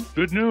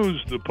 Good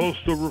news. The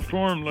postal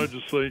reform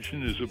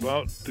legislation is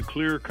about to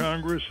clear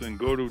Congress and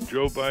go to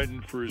Joe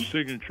Biden for his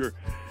signature.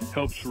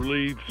 Helps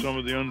relieve some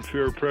of the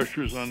unfair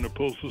pressures on the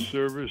Postal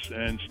Service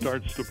and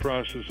starts the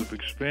process of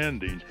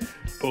expanding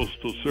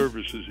postal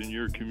services in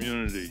your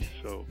community.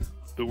 So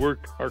the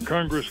work our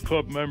Congress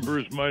Club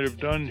members might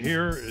have done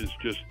here is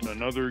just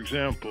another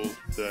example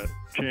that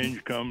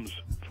change comes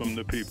from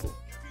the people.